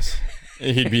Elias.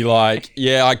 He'd be like,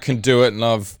 "Yeah, I can do it,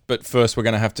 but first we're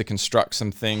going to have to construct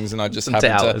some things, and I just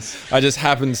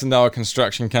happen to know a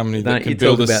construction company that can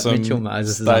build us some Mitchell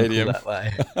Moses' stadium." That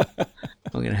way.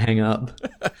 I'm going to hang up.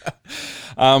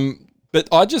 But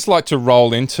I'd just like to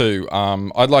roll into.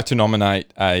 I'd like to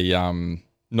nominate a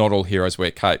 "Not All Heroes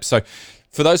Wear Capes." So,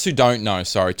 for those who don't know,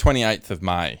 28th of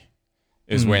May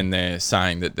is when they're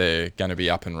saying that they're going to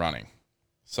be up and running.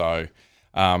 So,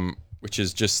 which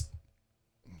is just.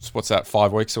 What's that?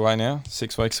 5 weeks away now?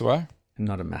 6 weeks away? I'm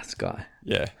not a maths guy.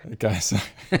 Yeah. Okay. So,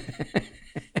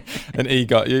 an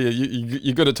EGOT.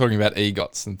 You're good at talking about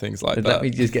EGOTs and things like that. Let me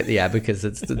just get the abacus.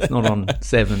 It's not on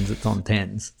 7s. It's on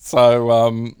 10s.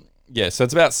 So so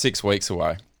it's about 6 weeks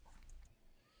away.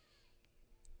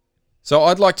 So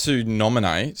I'd like to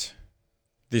nominate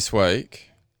this week.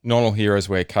 Not All Heroes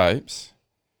Wear Capes.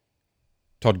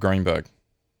 Todd Greenberg.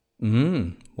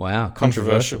 Wow.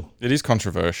 Controversial. It is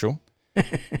controversial.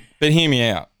 But hear me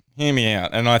out.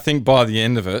 And I think by the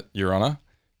end of it, Your Honour,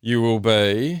 you will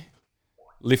be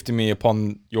lifting me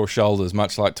upon your shoulders,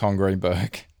 much like Tom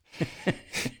Greenberg.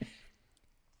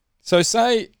 So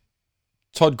say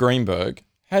Todd Greenberg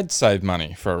had saved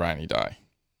money for a rainy day.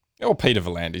 Or Peter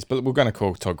V'landys, but we're going to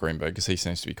call Todd Greenberg because he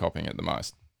seems to be copying it the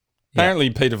most. Apparently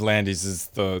Peter V'landys is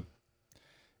the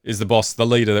boss, the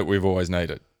leader that we've always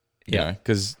needed. You know,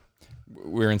 because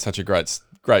we're in such a great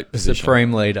position.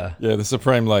 Supreme leader. Yeah, the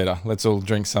supreme leader. Let's all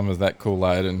drink some of that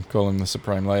Kool-Aid and call him the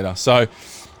supreme leader. So,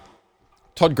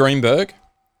 Todd Greenberg,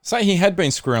 say he had been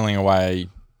squirreling away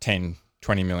 $10,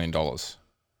 $20 million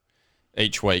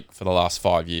each week for the last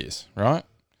 5 years, right?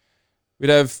 We'd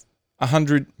have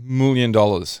 $100 million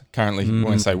currently.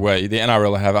 When I say we, the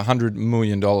NRL have $100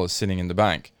 million sitting in the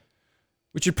bank,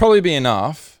 which would probably be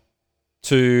enough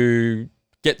to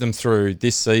get them through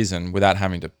this season without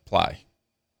having to play.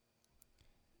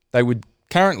 They would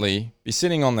currently be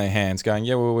sitting on their hands going,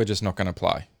 yeah, well, we're just not going to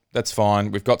play. That's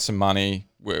fine. We've got some money.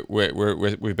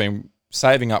 We've been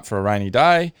saving up for a rainy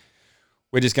day.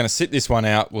 We're just going to sit this one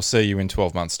out. We'll see you in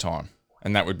 12 months' time.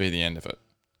 And that would be the end of it.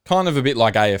 Kind of a bit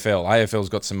like AFL. AFL's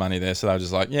got some money there, so they're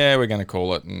just like, yeah, we're going to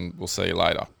call it and we'll see you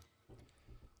later.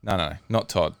 No, not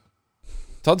Todd.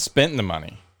 Todd spent the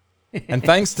money. And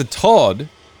thanks to Todd,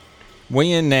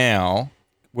 we have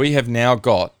now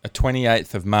got a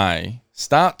 28th of May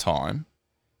start time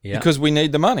because we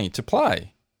need the money to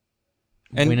play.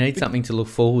 And we need something to look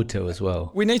forward to as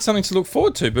well. We need something to look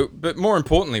forward to, but more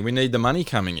importantly, we need the money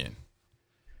coming in.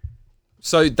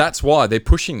 So that's why they're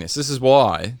pushing this. This is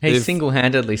why he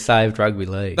single-handedly saved rugby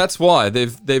league. That's why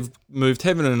they've moved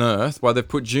heaven and earth. Why they've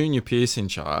put Junior Pearce in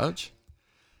charge,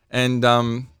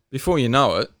 and before you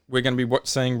know it, we're going to be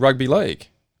seeing rugby league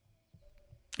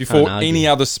before any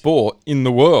other sport in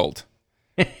the world.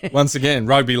 Once again,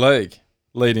 rugby league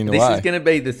leading the way. This is going to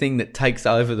be the thing that takes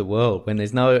over the world when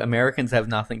there's no Americans have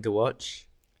nothing to watch.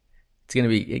 It's going to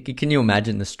be. Can you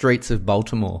imagine the streets of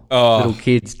Baltimore? Little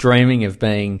kids dreaming of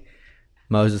being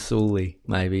Moses Sully,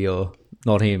 maybe, or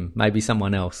not him, maybe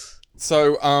someone else.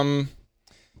 So, I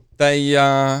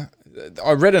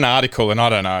read an article, and I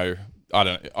don't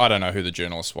know who the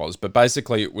journalist was, but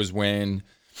basically it was when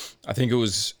I think it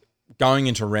was going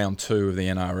into round 2 of the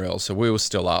NRL, so we were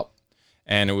still up,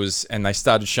 and they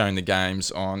started showing the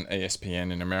games on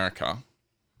ESPN in America,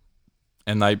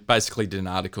 and they basically did an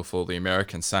article for the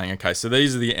Americans saying, okay, so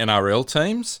these are the NRL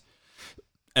teams.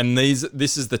 And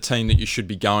this is the team that you should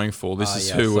be going for. This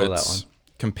is who it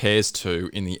compares to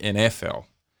in the NFL.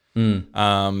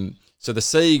 So the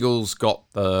Sea Eagles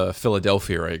got the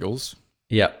Philadelphia Eagles.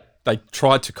 Yep. They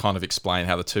tried to kind of explain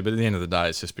how the two, but at the end of the day,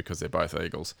 it's just because they're both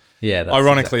Eagles. Yeah.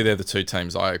 Ironically, they're the two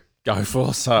teams I go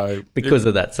for. So because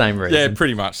of that same reason. Yeah,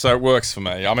 pretty much. So it works for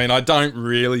me. I mean, I don't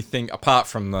really think, apart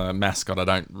from the mascot, I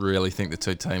don't really think the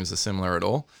two teams are similar at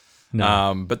all.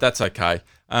 No. But that's okay.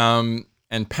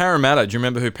 And Parramatta, do you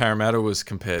remember who Parramatta was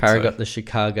compared to? got the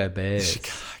Chicago Bears.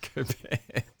 Chicago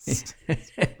Bears.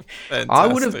 I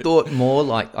would have thought more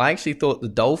like, I actually thought the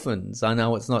Dolphins. I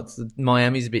know it's not,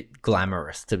 Miami's a bit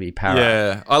glamorous to be Parra.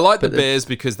 Yeah, I like the Bears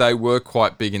because they were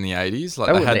quite big in the 80s.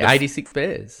 Like they had the 86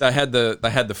 Bears. They had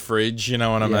the fridge, you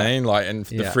know what I mean? Like, and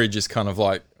the fridge is kind of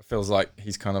like, feels like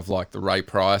he's kind of like the Ray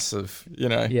Price of,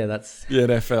 Yeah, that's the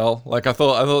NFL. Like I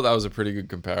thought that was a pretty good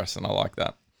comparison. I like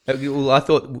that. Well, I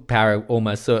thought Para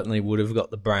almost certainly would have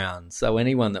got the Browns. So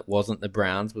anyone that wasn't the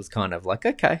Browns was kind of like,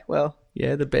 okay, well,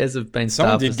 yeah, the Bears have been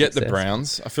Someone starved did for get the success.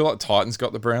 Browns. I feel like Titans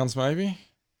got the Browns, maybe.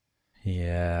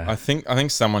 Yeah. I think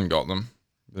someone got them.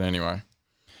 But anyway.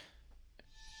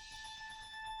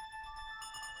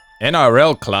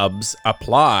 NRL clubs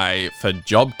apply for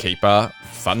JobKeeper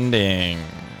funding.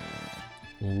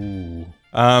 Ooh.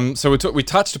 So we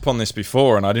touched upon this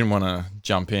before, and I didn't want to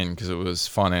jump in because it was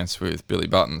finance with Billy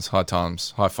Buttons, high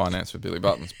finance with Billy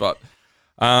Buttons. But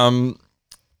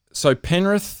so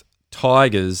Penrith,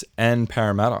 Tigers, and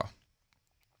Parramatta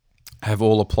have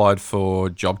all applied for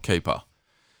JobKeeper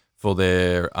for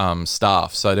their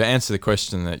staff. So to answer the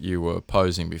question that you were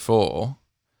posing before,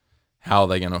 how are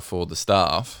they going to afford the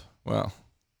staff? Well,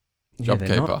 Yeah,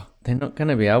 JobKeeper. they're not going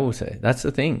to be able to. That's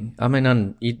the thing. I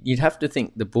mean, you'd have to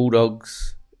think the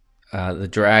Bulldogs, the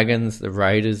Dragons, the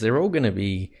Raiders, they're all going to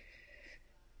be.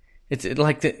 It's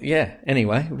like, yeah.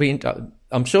 Anyway,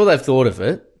 I'm sure they've thought of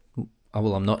it.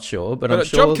 Well, I'm not sure, but I'm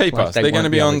sure. JobKeeper, like, they're going to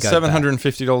be able on go back.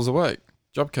 $750 a week.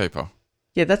 JobKeeper.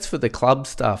 Yeah, that's for the club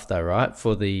staff, though, right?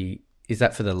 Is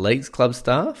that for the league's club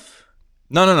staff?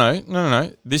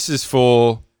 No. This is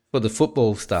for For the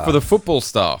football staff? the football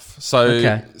staff. So,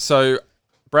 Okay. so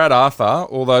Brad Arthur,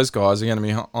 all those guys are going to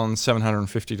be on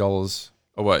 $750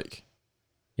 a week.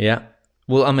 Yeah.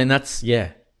 Well, I mean, that's.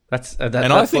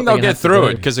 And I think they'll get through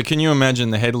it because can you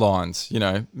imagine the headlines? You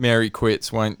know, Mary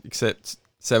quits, won't accept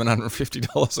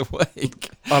 $750 a week.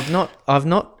 I've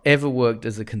not ever worked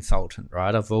as a consultant,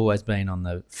 right? I've always been on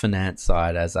the finance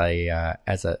side as a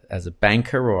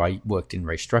banker, or I worked in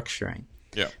restructuring.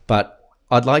 Yeah. But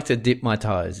I'd like to dip my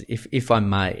toes, if I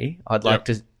may. I'd like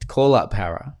to call up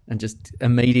Para and just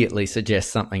immediately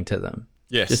suggest something to them.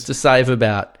 Yes. Just to save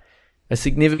about a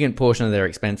significant portion of their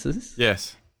expenses.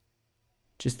 Yes.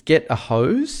 Just get a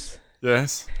hose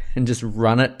Yes. and just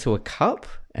run it to a cup,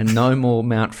 and no more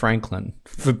Mount Franklin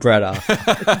for Brad Arthur.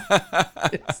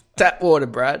 It's tap water,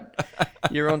 Brad.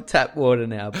 You're on tap water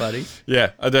now, buddy.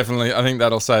 Yeah, I think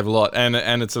that'll save a lot, and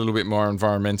it's a little bit more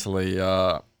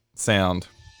environmentally sound.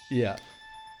 Yeah.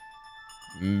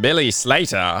 Billy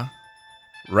Slater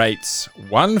rates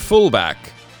one fullback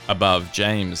above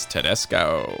James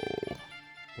Tedesco.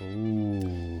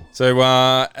 Ooh. So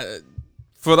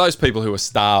for those people who are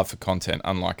starved for content,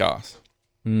 unlike us,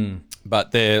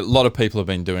 but a lot of people have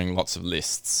been doing lots of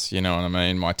lists. You know what I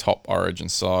mean? My top Origin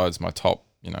sides, my top,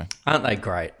 Aren't they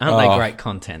great? Aren't they great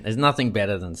content? There's nothing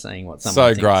better than seeing what someone so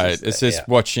thinks great. is It's there. just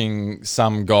watching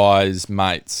some guy's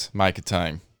mates make a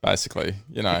team. Basically,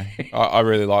 I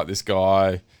really like this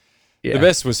guy. Yeah. The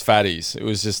best was Fatties. It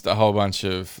was just a whole bunch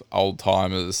of old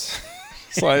timers.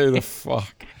 It's like, who the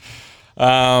fuck?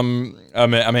 I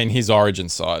mean, his Origin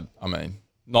side. I mean,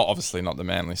 not the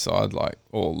Manly side, like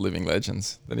all living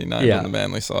legends that he named on the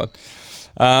Manly side.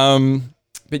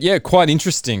 But yeah, quite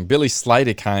interesting. Billy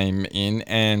Slater came in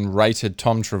and rated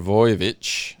Tom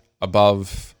Trbojevic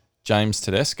above James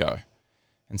Tedesco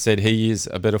and said he is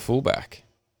a better fullback.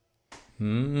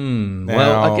 Well,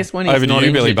 I guess when he's over to not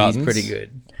you, Billy injured, he's Buttons. pretty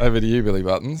good. Over to you, Billy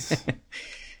Buttons.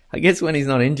 I guess when he's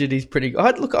not injured, he's pretty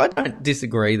good. Look, I don't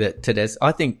disagree that Tedesco.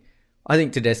 I think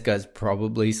Tedesco's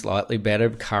probably slightly better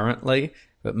currently,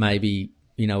 but maybe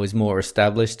is more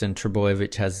established, and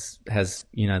Trbojevic has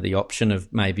the option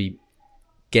of maybe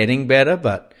getting better.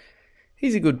 But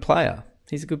he's a good player.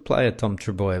 He's a good player, Tom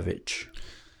Trbojevic.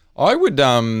 I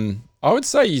would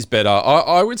say he's better.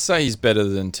 I would say he's better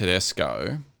than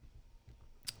Tedesco,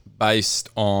 based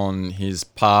on his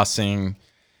passing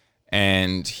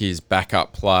and his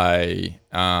backup play,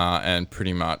 and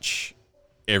pretty much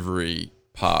every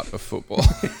part of football.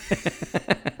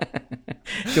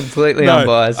 Completely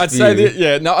unbiased. I'd say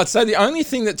the only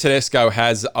thing that Tedesco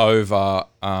has over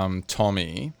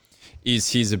Tommy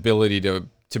is his ability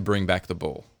to bring back the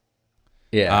ball.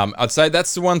 Yeah. I'd say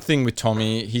that's the one thing with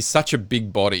Tommy. He's such a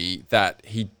big body that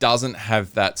he doesn't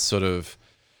have that sort of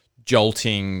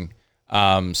jolting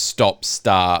stop,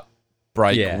 start,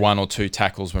 break one or two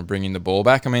tackles when bringing the ball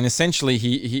back. I mean, essentially,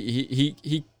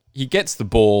 he gets the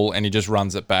ball and he just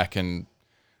runs it back and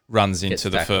runs into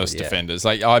the first defenders.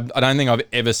 Like I don't think I've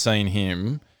ever seen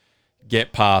him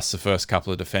get past the first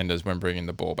couple of defenders when bringing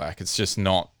the ball back. It's just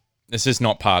not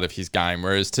part of his game.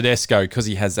 Whereas Tedesco, because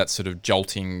he has that sort of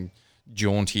jolting,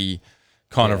 jaunty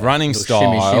kind of running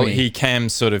style, shimmy. he can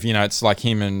sort of, it's like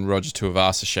him and Roger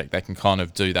Tuivasa-Sheck. They can kind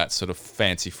of do that sort of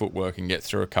fancy footwork and get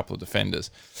through a couple of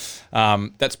defenders.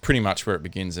 That's pretty much where it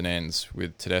begins and ends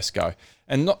with Tedesco.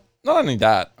 And not only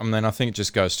that, I mean, I think it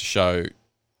just goes to show,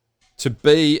 to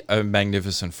be a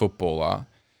magnificent footballer,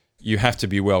 you have to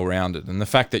be well-rounded. And the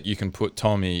fact that you can put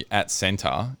Tommy at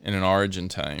centre in an Origin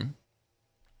team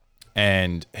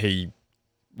and he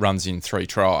runs in 3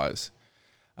 tries.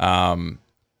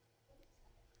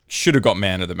 Should have got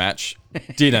man of the match,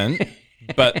 didn't,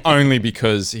 but only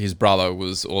because his brother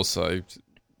was also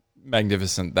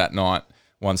magnificent that night.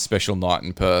 One special night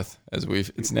in Perth,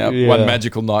 it's now one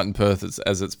magical night in Perth,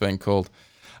 as it's been called.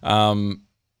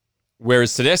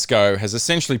 Whereas Tedesco has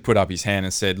essentially put up his hand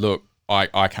and said, "Look,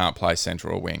 I can't play centre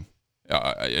or wing.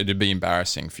 It'd be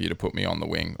embarrassing for you to put me on the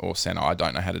wing or centre. I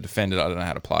don't know how to defend it. I don't know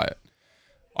how to play it.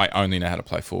 I only know how to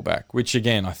play fullback," which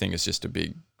again I think is just a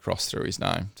big cross through his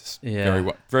name. Just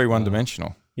very one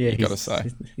dimensional. Yeah, you got to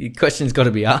say. The question's got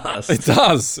to be asked. It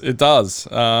does.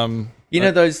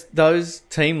 Those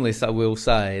team lists, I will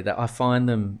say that I find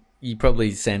them. You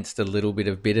probably sensed a little bit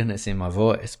of bitterness in my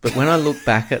voice, but when I look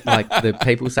back at like the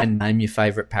people saying name your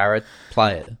favourite Para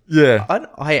player,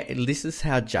 this is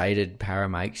how jaded Para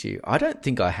makes you. I don't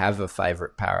think I have a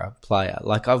favourite Para player.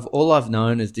 Like all I've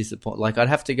known is disappoint. Like I'd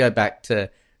have to go back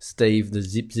to Steve the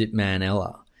Zip Man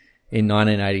Ella in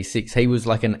 1986. He was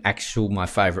like my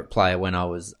favourite player when I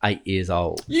was 8 years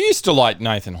old. You used to like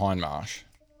Nathan Hindmarsh.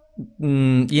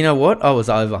 You know what? I was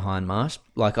over Hindmarsh.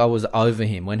 Like I was over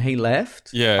him when he left.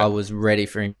 Yeah, I was ready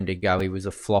for him to go. He was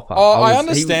a flopper. I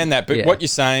understand that, but what you're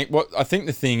saying, what I think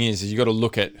the thing is you got to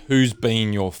look at who's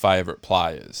been your favourite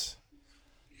players,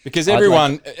 because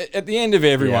everyone at the end of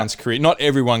everyone's career, not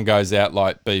everyone goes out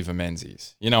like Beaver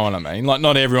Menzies. You know what I mean? Like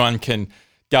not everyone can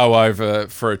go over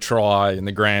for a try in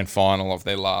the grand final of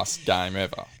their last game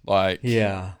ever. Like,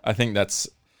 I think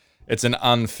it's an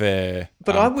unfair.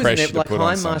 But I was never like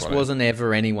Hindmarsh wasn't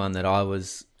ever anyone that I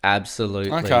was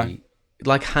absolutely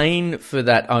like. Hayne for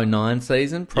that 09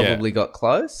 season probably got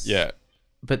close. Yeah,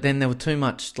 but then there were too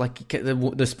much. Like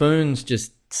the spoons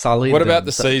just sullied. What about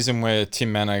the season where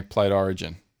Tim Mannah played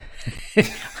Origin?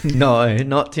 No,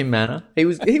 not Tim Mannah. He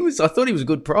was. I thought he was a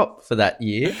good prop for that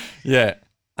year. Yeah.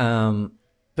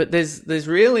 But there's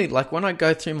really like when I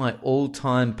go through my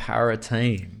all-time Para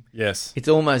team. Yes. It's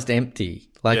almost empty.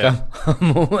 Like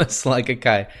I'm almost like,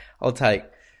 okay, I'll take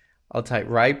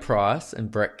Ray Price and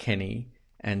Brett Kenny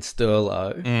and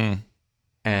Sterlo,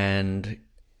 and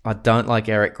I don't like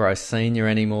Eric Gross Senior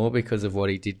anymore because of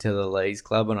what he did to the Lees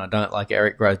Club, and I don't like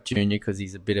Eric Gross Junior because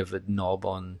he's a bit of a knob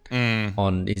on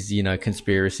his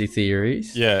conspiracy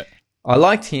theories. Yeah. I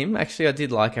liked him. Actually, I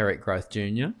did like Eric Groth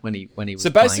Jr. when he was. So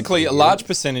basically, a large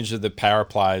percentage of the Para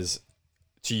players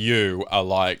to you are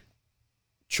like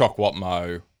Chock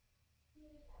Watmo.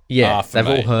 Yeah, they've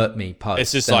all hurt me post.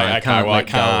 It's just like, okay, well, I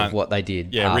can't. What they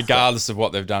did. Yeah, regardless of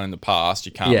what they've done in the past,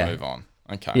 you can't move on.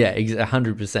 Okay. Yeah,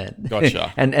 100%.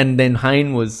 Gotcha. and then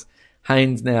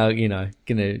Hayne's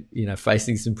now,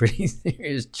 facing some pretty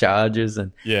serious charges.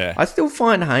 And I still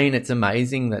find Hayne, it's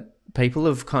amazing that people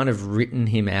have kind of written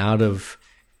him out of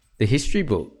the history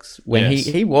books when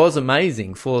he was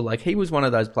amazing for, like, he was one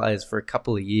of those players for a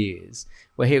couple of years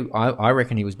where I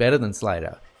reckon he was better than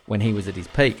Slater when he was at his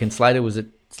peak, and Slater was at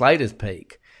Slater's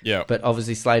peak. Yeah. But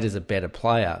obviously Slater's a better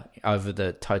player over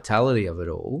the totality of it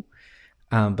all.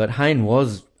 But Hayne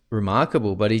was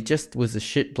remarkable, but he just was a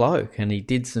shit bloke, and he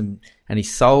did and he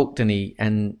sulked,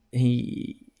 and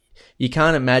you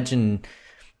can't imagine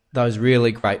those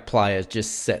really great players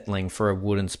just settling for a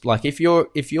wooden like if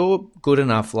you're good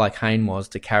enough like Hayne was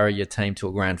to carry your team to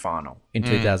a grand final in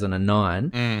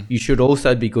 2009, you should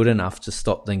also be good enough to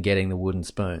stop them getting the wooden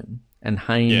spoon. And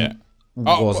Hayne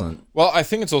wasn't. Well, I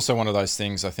think it's also one of those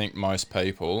things. I think most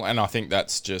people, and I think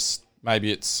that's just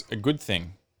maybe it's a good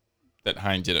thing that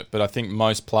Hayne did it, but I think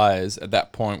most players at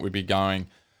that point would be going,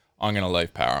 "I'm going to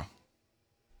leave Para.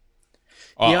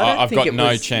 I've got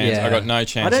no chance. I've got no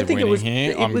chance of winning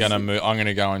here. I'm going to move. I'm going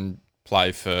to go and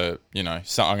play for I'm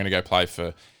going to go play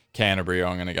for Canterbury. Or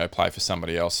I'm going to go play for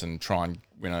somebody else and try and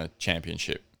win a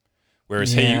championship."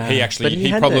 Whereas he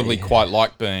probably quite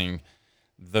liked being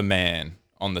the man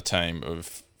on the team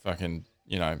of fucking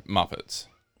Muppets.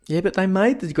 Yeah, but they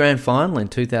made the grand final in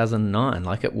 2009.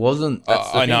 Like, it wasn't.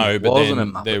 I know, but wasn't then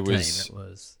a Muppet there was. Team. It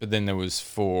was. But then there was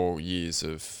 4 years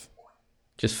of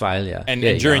just failure. And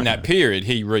during that period,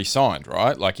 he re-signed,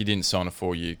 right? Like, he didn't sign a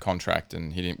 4-year contract,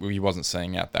 and he wasn't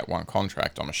seeing out that one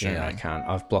contract, I'm assuming. Yeah, I can't.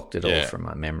 I've blocked it all from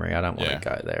my memory. I don't want to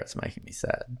go there. It's making me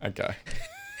sad. Okay.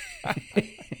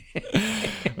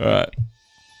 All right.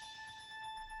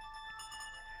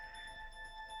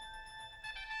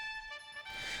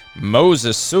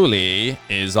 Moses Sully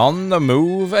is on the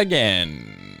move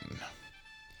again.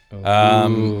 Let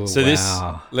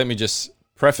me just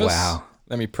preface. Wow.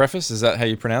 Let me preface. Is that how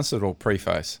you pronounce it, or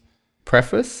preface?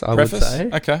 Preface, I would say.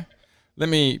 Okay. Let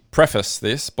me preface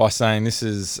this by saying this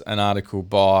is an article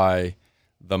by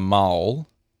The Mole.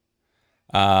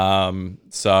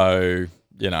 So,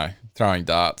 throwing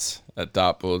darts at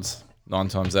dartboards 9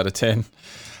 times out of 10.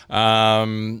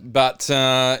 But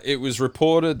it was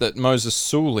reported that Moses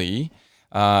Suli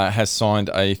has signed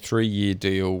a 3-year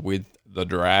deal with the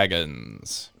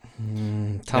Dragons.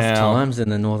 Tough times in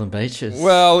the Northern Beaches.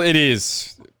 Well, it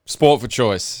is. Sport for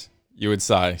choice, you would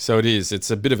say. So it is. It's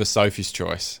a bit of a Sophie's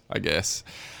choice, I guess.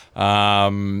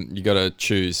 You got to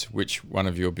choose which one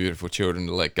of your beautiful children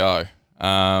to let go.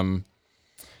 I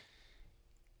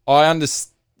understand.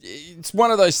 It's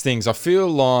one of those things. I feel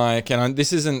like, and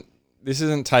this isn't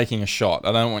taking a shot.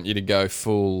 I don't want you to go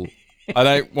full. I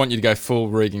don't want you to go full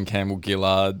Regan Campbell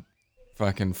Gillard,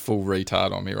 fucking full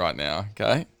retard on me right now.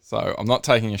 Okay, so I'm not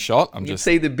taking a shot. I'm you just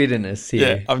see the bitterness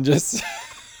here. Yeah, I'm just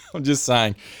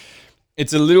saying,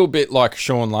 it's a little bit like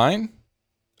Sean Lane,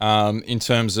 in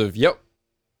terms of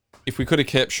if we could have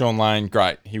kept Sean Lane,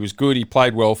 great. He was good. He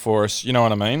played well for us. You know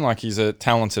what I mean? Like, he's a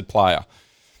talented player.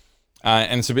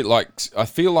 And it's a bit like, I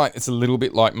feel like it's a little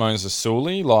bit like Moses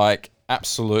Suli. Like,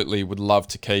 absolutely would love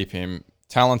to keep him.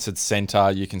 Talented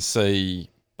centre, you can see.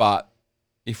 But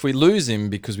if we lose him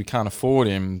because we can't afford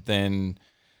him, then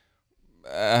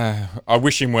I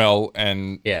wish him well.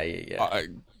 And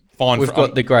fine. We've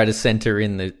got the greatest centre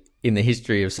in the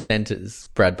history of centres,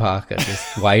 Brad Parker,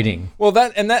 just waiting. Well,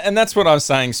 that's what I was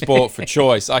saying. Sport for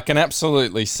choice. I can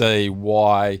absolutely see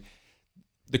why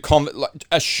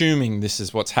assuming this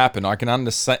is what's happened. I can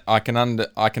understand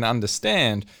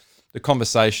the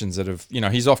conversations that have.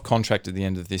 He's off contract at the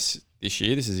end of this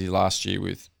year. This is his last year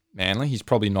with Manly. He's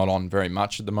probably not on very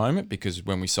much at the moment because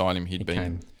when we signed him, he'd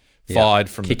been fired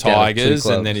from the Tigers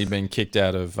and then he'd been kicked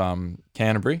out of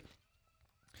Canterbury.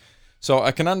 So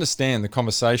I can understand the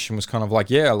conversation was kind of like,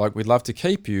 we'd love to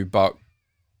keep you, but,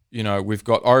 we've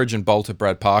got Origin bolter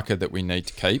Brad Parker that we need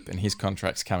to keep, and his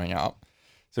contract's coming up.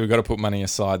 So we've got to put money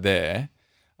aside there.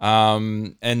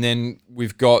 And then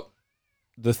we've got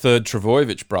the third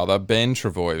Trbojevic brother, Ben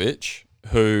Trbojevic,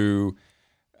 who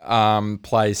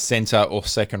plays centre or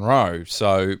second row.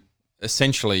 So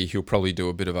essentially he'll probably do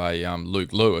a bit of a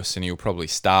Luke Lewis, and he'll probably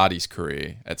start his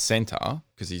career at centre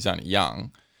because he's only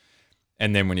young.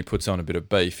 And then when he puts on a bit of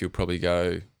beef, he'll probably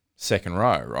go second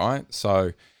row, right?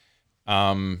 So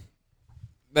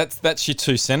that's your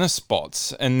two centre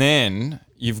spots. And then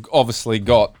you've obviously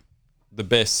got the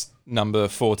best number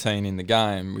 14 in the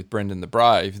game with Brendan the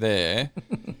Brave there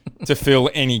to fill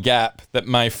any gap that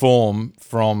may form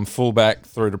from fullback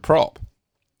through to prop.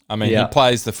 I mean, he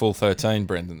plays the full 13,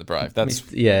 Brendan the Brave.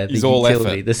 He's all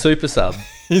effort. The super sub.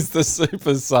 He's the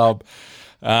super sub.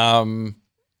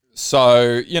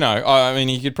 So, I mean,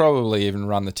 he could probably even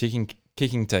run the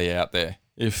kicking tee out there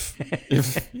if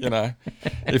the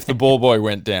ball boy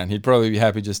went down. He'd probably be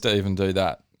happy just to even do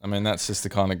that. I mean, that's just the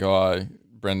kind of guy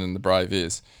Brendan the Brave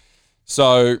is.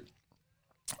 So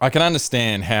I can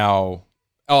understand how.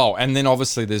 Oh, and then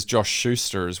obviously there's Josh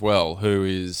Schuster as well, who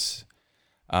is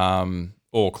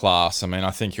all class. I mean,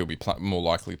 I think he'll be more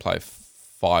likely to play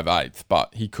 5/8,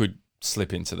 but he could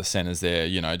slip into the centres there,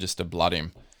 just to blood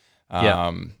him.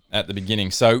 At the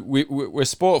beginning. So we're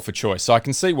sport for choice. So I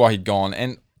can see why he'd gone.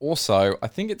 And also, I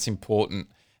think it's important,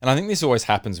 and I think this always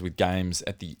happens with games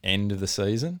at the end of the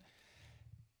season.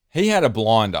 He had a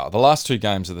blinder. The last 2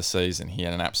 games of the season, he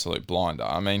had an absolute blinder.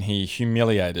 I mean, he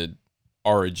humiliated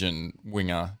Origin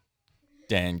winger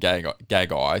Dan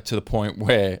Gagai to the point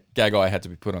where Gagai had to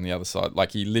be put on the other side.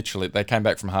 Like, they came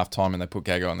back from half-time and they put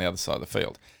Gagai on the other side of the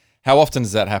field. How often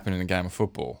does that happen in a game of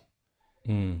football?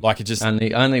 Like, it just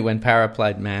only when Para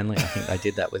played Manly, I think they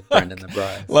did that with Brendan the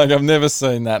Brave. Like, I've never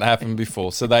seen that happen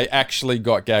before. So they actually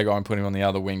got Gagai and put him on the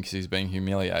other wing because he's being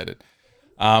humiliated.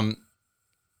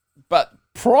 But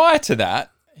prior to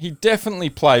that, he definitely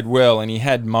played well and he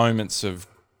had moments of,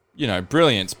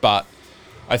 brilliance. But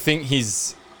I think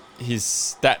his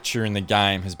stature in the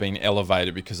game has been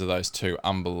elevated because of those 2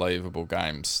 unbelievable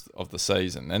games of the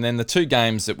season. And then the 2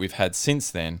 games that we've had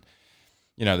since then,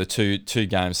 the two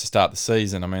games to start the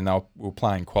season, I mean, they were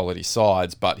playing quality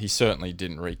sides, but he certainly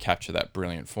didn't recapture that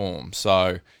brilliant form.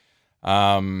 So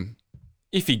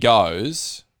if he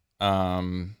goes,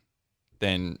 then,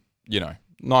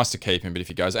 nice to keep him, but if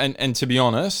he goes, and to be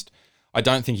honest, I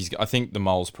think the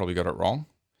Mole's probably got it wrong.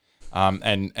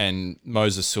 And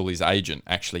Moses Suli's agent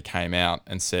actually came out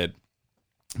and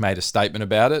made a statement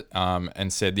about it,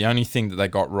 and said the only thing that they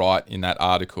got right in that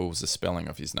article was the spelling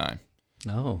of his name.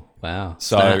 Oh, wow.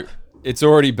 So Snap. It's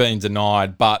already been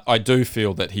denied, but I do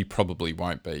feel that he probably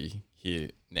won't be here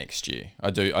next year.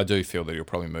 I do feel that he'll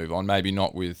probably move on. Maybe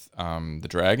not with the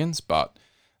Dragons, but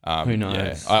who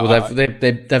knows? Yeah.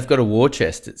 They've got a war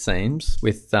chest, it seems,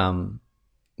 with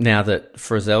now that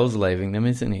Frizzell's leaving them,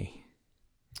 isn't he?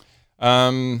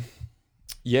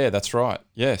 Yeah, that's right.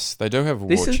 Yes, they do have a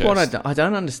This war is chest. what I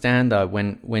don't understand though.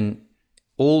 When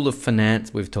all the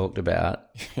finance we've talked about,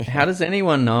 how does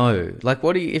anyone know? Like,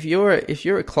 what do you, if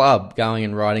you're a club going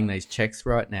and writing these checks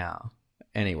right now?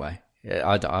 Anyway,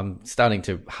 I'm starting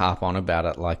to harp on about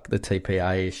it like the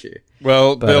TPA issue.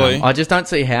 Well, But, Billy, I just don't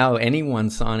see how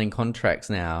anyone's signing contracts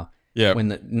now. yeah,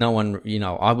 When no one,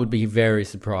 I would be very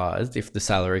surprised if the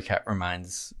salary cap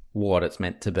remains what it's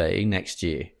meant to be next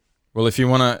year. well, if you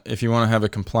wanna have a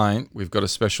complaint, we've got a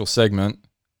special segment.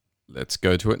 Let's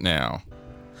go to it now.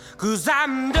 'Cause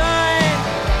I'm done.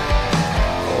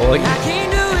 Oh, I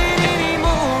can't do it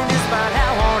anymore despite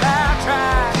how hard I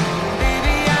try.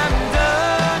 Baby, I'm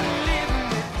done living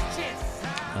with the chest.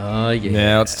 Oh yeah.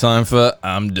 Now it's time for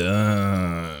I'm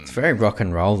done. It's very rock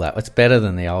and roll. That it's better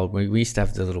than the old. We used to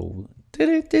have the little.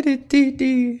 And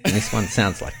this one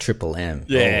sounds like Triple M.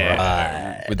 Yeah, All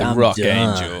right, with the I'm rock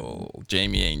done. angel,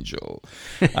 Jamie Angel.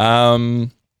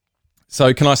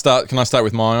 So can I start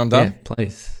with mine? I'm Yeah, done.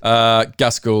 please.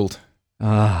 Gus Gould.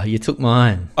 Ah, you took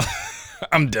mine.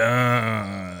 I'm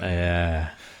done. Yeah.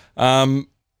 Um,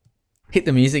 Hit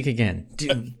the music again.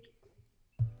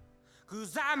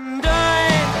 'Cause I'm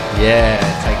done. Yeah,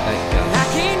 take that, Gus. I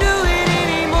can't do it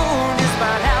anymore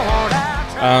despite how hard I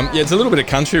try. yeah, it's a little bit of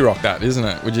country rock, that isn't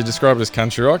it? Would you describe it as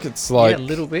country rock? It's like Yeah, a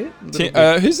little bit.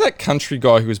 Who's that country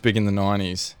guy who was big in the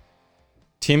 90s?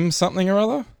 Tim something or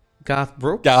other? Garth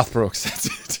Brooks. Garth Brooks. That's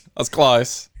it. I was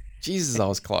close. Jesus, I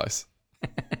was close.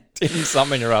 Tim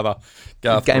something or other.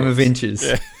 Garth Game Brooks. of Inches.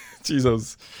 Yeah,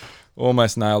 Jesus,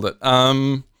 almost nailed it.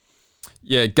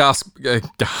 Yeah, Gus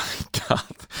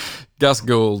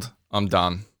Gould. I'm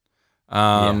done.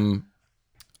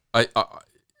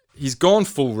 He's gone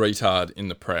full retard in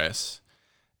the press.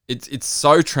 It's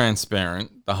so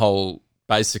transparent. The whole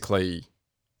basically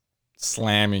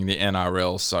slamming the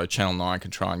NRL so Channel 9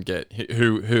 can try and get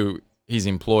who he's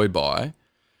employed by.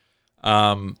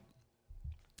 And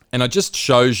it just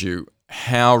shows you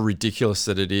how ridiculous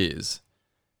that it is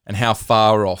and how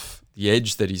far off the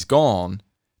edge that he's gone,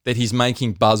 that he's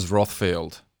making Buzz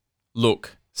Rothfield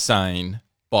look sane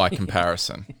by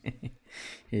comparison.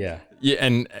 Yeah. Yeah,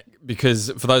 and because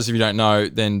for those of you who don't know,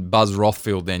 then Buzz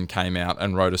Rothfield then came out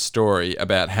and wrote a story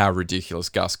about how ridiculous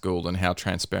Gus Gould and how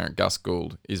transparent Gus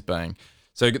Gould is being.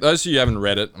 So those of you who haven't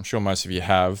read it, I'm sure most of you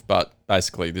have, but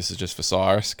basically this is just for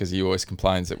Cyrus because he always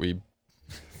complains that we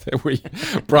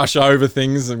brush over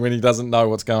things and when he doesn't know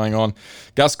what's going on.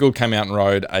 Gus Gould came out and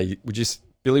wrote would you say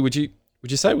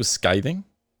it was scathing?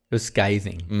 It was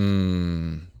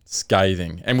scathing.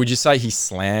 Scathing. And would you say he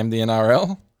slammed the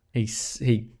NRL? He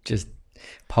just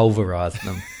pulverized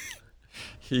them.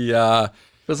 He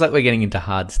Feels like we're getting into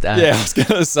hard stats. yeah, I was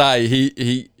gonna say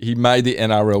he made the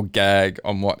NRL gag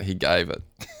on what he gave it.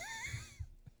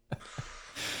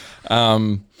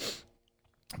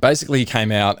 Basically, he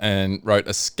came out and wrote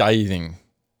a scathing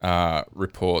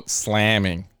report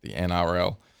slamming the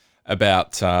NRL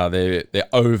about their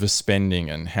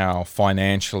overspending and how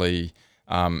financially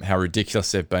how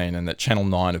ridiculous they've been, and that Channel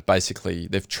 9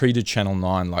 they've treated Channel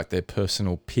 9 like their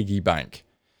personal piggy bank,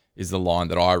 is the line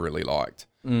that I really liked.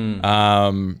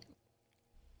 And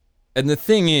the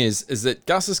thing is that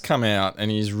Gus has come out and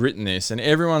he's written this, and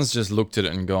everyone's just looked at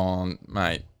it and gone,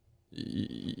 mate,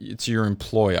 it's your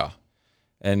employer,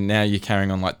 and now you're carrying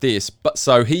on like this. But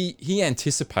so he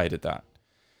anticipated that.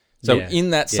 So Yeah. in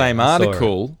that Yeah, same I saw it.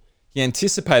 article, he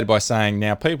anticipated by saying,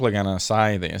 now people are going to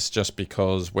say this just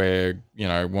because we're,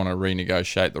 want to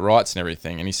renegotiate the rights and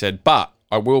everything. And he said, but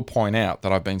I will point out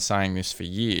that I've been saying this for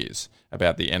years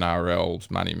about the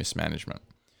NRL's money mismanagement.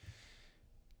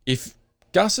 If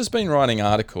Gus has been writing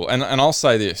articles, and I'll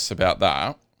say this about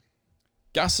that,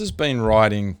 Gus has been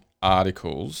writing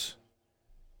articles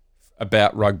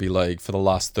about rugby league for the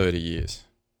last 30 years.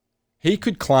 He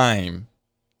could claim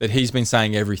that he's been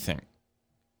saying everything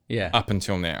Yeah. up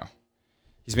until now.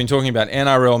 He's been talking about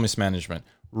NRL mismanagement,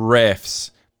 refs,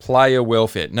 player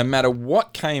welfare. No matter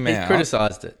what came He's out,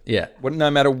 criticised it. Yeah. no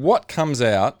matter what comes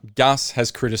out, Gus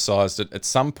has criticised it at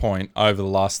some point over the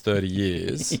last 30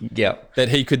 years. Yep. That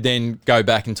he could then go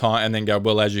back in time and then go,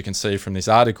 well, as you can see from this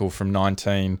article from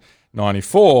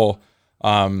 1994,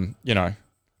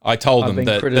 I told I've them been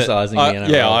that criticising that- the I-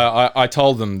 NRL. Yeah, I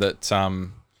told them that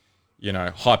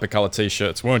hypercolour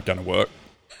t-shirts weren't going to work.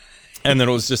 And then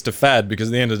it was just a fad because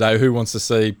at the end of the day, who wants to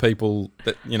see people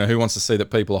that who wants to see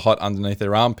that people are hot underneath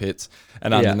their armpits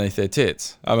and underneath their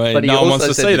tits? I mean, But he no one wants also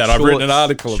to said see that that. I've written an shorts-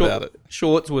 article about it.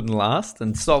 Shorts wouldn't last,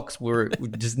 and socks were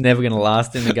just never going to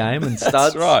last in the game, and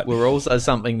studs right. were also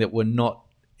something that were not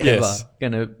ever Yes.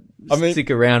 going to stick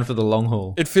around for the long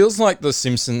haul. It feels like the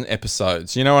Simpson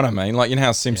episodes. You know what I mean? Like, you know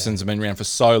how Simpsons have been around for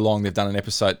so long, they've done an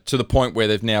episode to the point where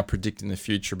they've now predicting the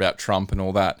future about Trump and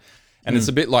all that. And it's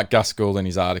a bit like Gus Gould and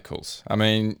his articles. I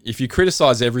mean, if you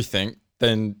criticize everything,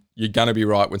 then you're going to be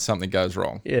right when something goes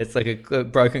wrong. Yeah, it's like a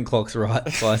broken clock's right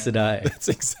twice a day. That's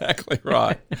exactly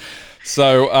right.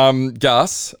 So,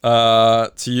 Gus,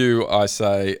 to you, I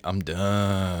say, I'm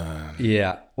done.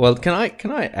 Yeah. Well, can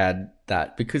I add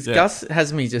that? Because Gus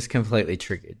has me just completely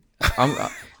triggered.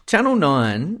 Channel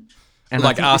 9... And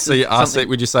like RC,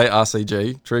 would you say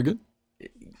RCG triggered?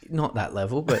 Not that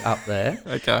level, but up there.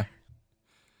 Okay.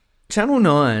 Channel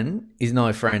 9 is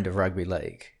no friend of rugby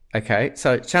league. Okay,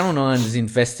 so Channel 9 has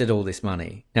invested all this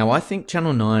money. Now, I think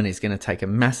Channel 9 is going to take a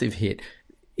massive hit.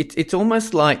 It's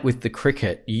almost like with the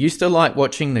cricket. You used to like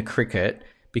watching the cricket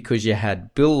because you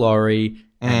had Bill Lawry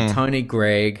and Tony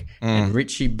Gregg and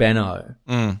Richie Beno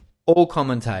all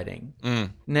commentating.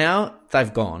 Now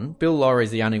they've gone. Bill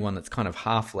Lawry's the only one that's kind of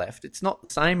half left. It's not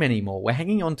the same anymore. We're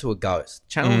hanging on to a ghost.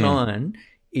 Channel 9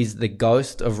 is the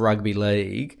ghost of rugby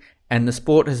league, and the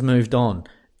sport has moved on.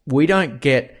 We don't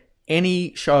get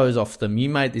any shows off them. You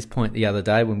made this point the other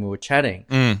day when we were chatting.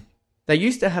 They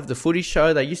used to have the footy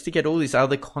show. They used to get all this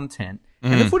other content.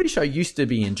 And the footy show used to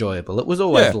be enjoyable. It was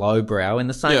always lowbrow in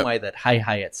the same way that Hey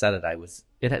Hey at Saturday was.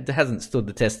 It hasn't stood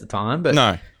the test of time. But,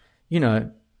 no. You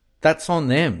know, that's on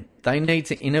them. They need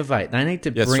to innovate. They need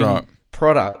to bring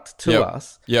product to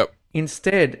us. Yep.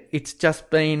 Instead, it's just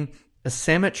been a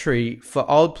cemetery for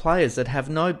old players that have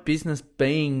no business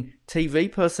being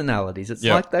TV personalities. It's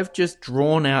like they've just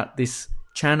drawn out this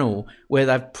channel where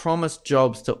they've promised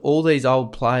jobs to all these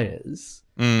old players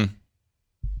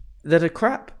that are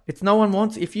crap. It's no one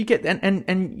wants. If you get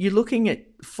and you're looking at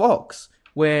Fox,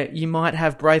 where you might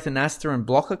have Braithen Astor and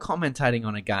Blocker commentating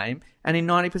on a game, and in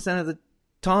 90% of the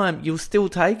time you'll still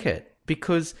take it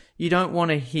because you don't want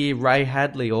to hear Ray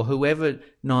Hadley or whoever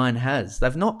Nine has.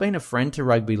 They've not been a friend to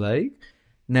rugby league.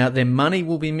 Now, their money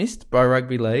will be missed by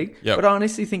rugby league, but I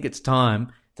honestly think it's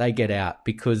time they get out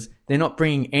because they're not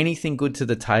bringing anything good to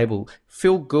the table.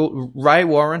 Ray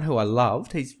Warren, who I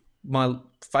loved, he's my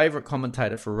favourite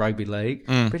commentator for rugby league,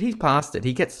 but he's past it.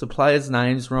 He gets the players'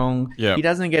 names wrong. He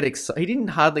doesn't get he didn't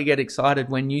hardly get excited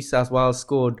when New South Wales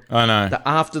scored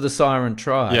after the siren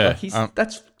try. Like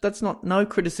that's not no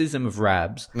criticism of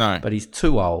Rabs, but he's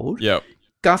too old.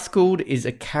 Gus Gould is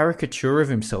a caricature of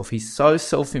himself. He's so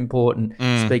self-important,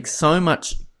 speaks so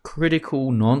much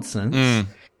critical nonsense.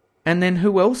 And then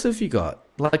who else have you got?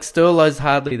 Like Sterlo's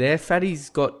hardly there. Fatty's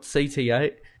got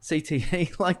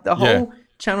CTE. Like the whole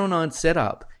Channel 9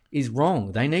 setup is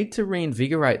wrong. They need to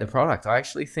reinvigorate the product. I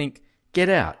actually think, get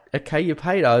out. Okay, you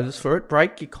paid overs for it.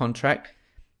 Break your contract.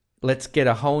 Let's get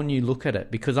a whole new look at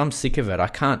it because I'm sick of it. I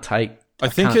can't take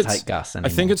Gus anymore. I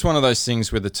think it's one of those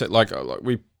things where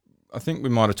I think we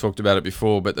might have talked about it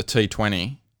before, but the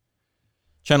T20,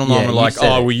 Channel 9 were like,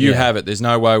 you have it. There's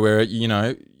no way where,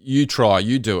 you try,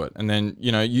 you do it. And then,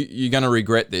 you're going to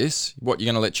regret this. What, you're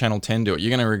going to let Channel 10 do it? You're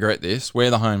going to regret this. We're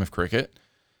the home of cricket.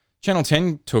 Channel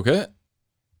 10 took it,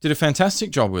 did a fantastic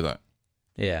job with it.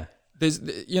 Yeah. There's,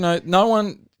 no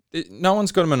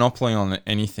one's got a monopoly on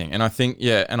anything. And I think,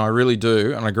 and I really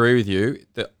do, and I agree with you,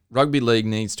 that rugby league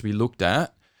needs to be looked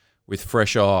at with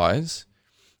fresh eyes.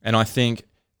 And I think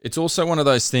it's also one of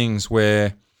those things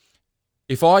where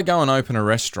if I go and open a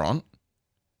restaurant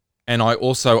and I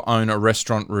also own a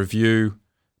restaurant review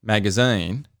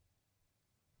magazine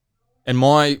and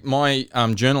my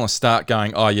journalists start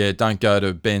going, don't go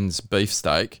to Ben's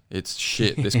beefsteak. It's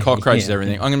shit. There's cockroaches and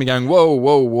everything. I'm going to be going,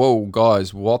 whoa,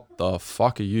 guys, what the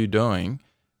fuck are you doing?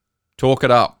 Talk it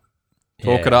up.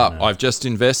 Talk it up. I've just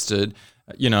invested,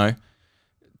 $2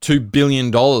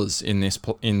 billion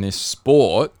in this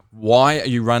sport. Why are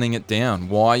you running it down?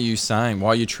 Why are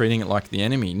you treating it like the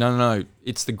enemy? No.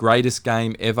 It's the greatest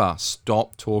game ever.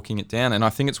 Stop talking it down. And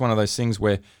I think it's one of those things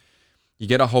where you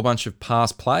get a whole bunch of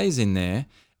past plays in there,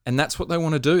 and that's what they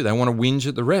want to do. They want to whinge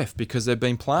at the ref because they've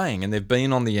been playing and they've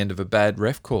been on the end of a bad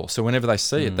ref call. So whenever they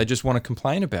see it, they just want to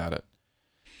complain about it.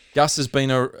 Gus has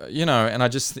been and I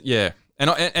just,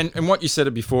 And what you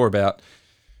said before about,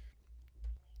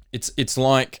 it's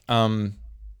like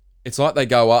they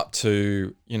go up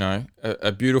to,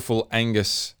 a beautiful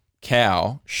Angus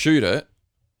cow, shoot it,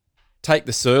 take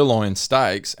the sirloin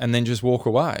steaks, and then just walk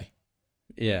away.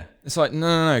 Yeah. It's like,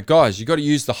 no, guys, you got to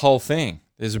use the whole thing.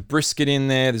 There's a brisket in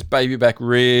there. There's baby back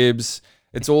ribs.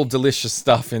 It's all delicious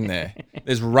stuff in there.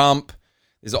 There's rump.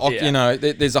 There's,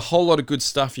 there's a whole lot of good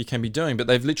stuff you can be doing, but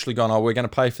they've literally gone, we're going to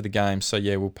pay for the game. So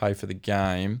we'll pay for the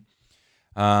game.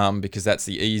 because that's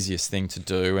the easiest thing to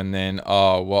do. And then,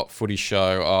 what footy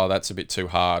show? Oh, that's a bit too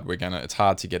hard. It's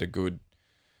hard to get a good.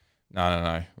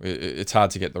 No. It's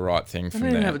hard to get the right thing They from don't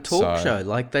there. even have a talk show.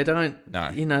 Like they don't. No.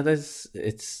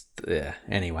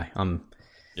 Anyway,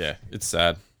 Yeah, it's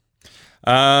sad.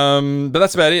 But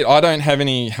that's about it. I don't have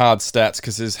any hard stats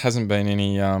because there hasn't been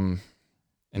any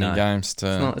games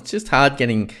to. It's just hard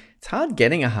getting. It's hard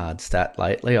getting a hard stat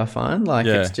lately. I find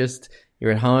it's just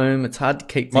you're at home. It's hard to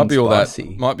keep things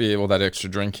spicy. Might be all that extra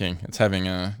drinking. It's having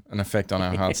an effect on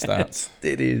our hard stats.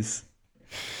 It is.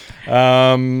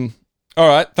 All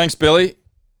right. Thanks, Billy.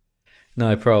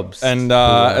 No probs. And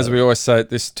as we always say at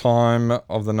this time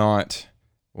of the night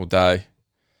or day,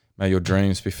 may your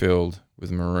dreams be filled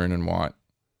with maroon and white.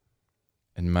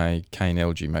 And may Kane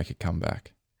LG make a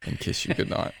comeback and kiss you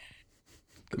goodnight.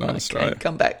 Good night, Australia.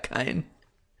 Come back, Kane.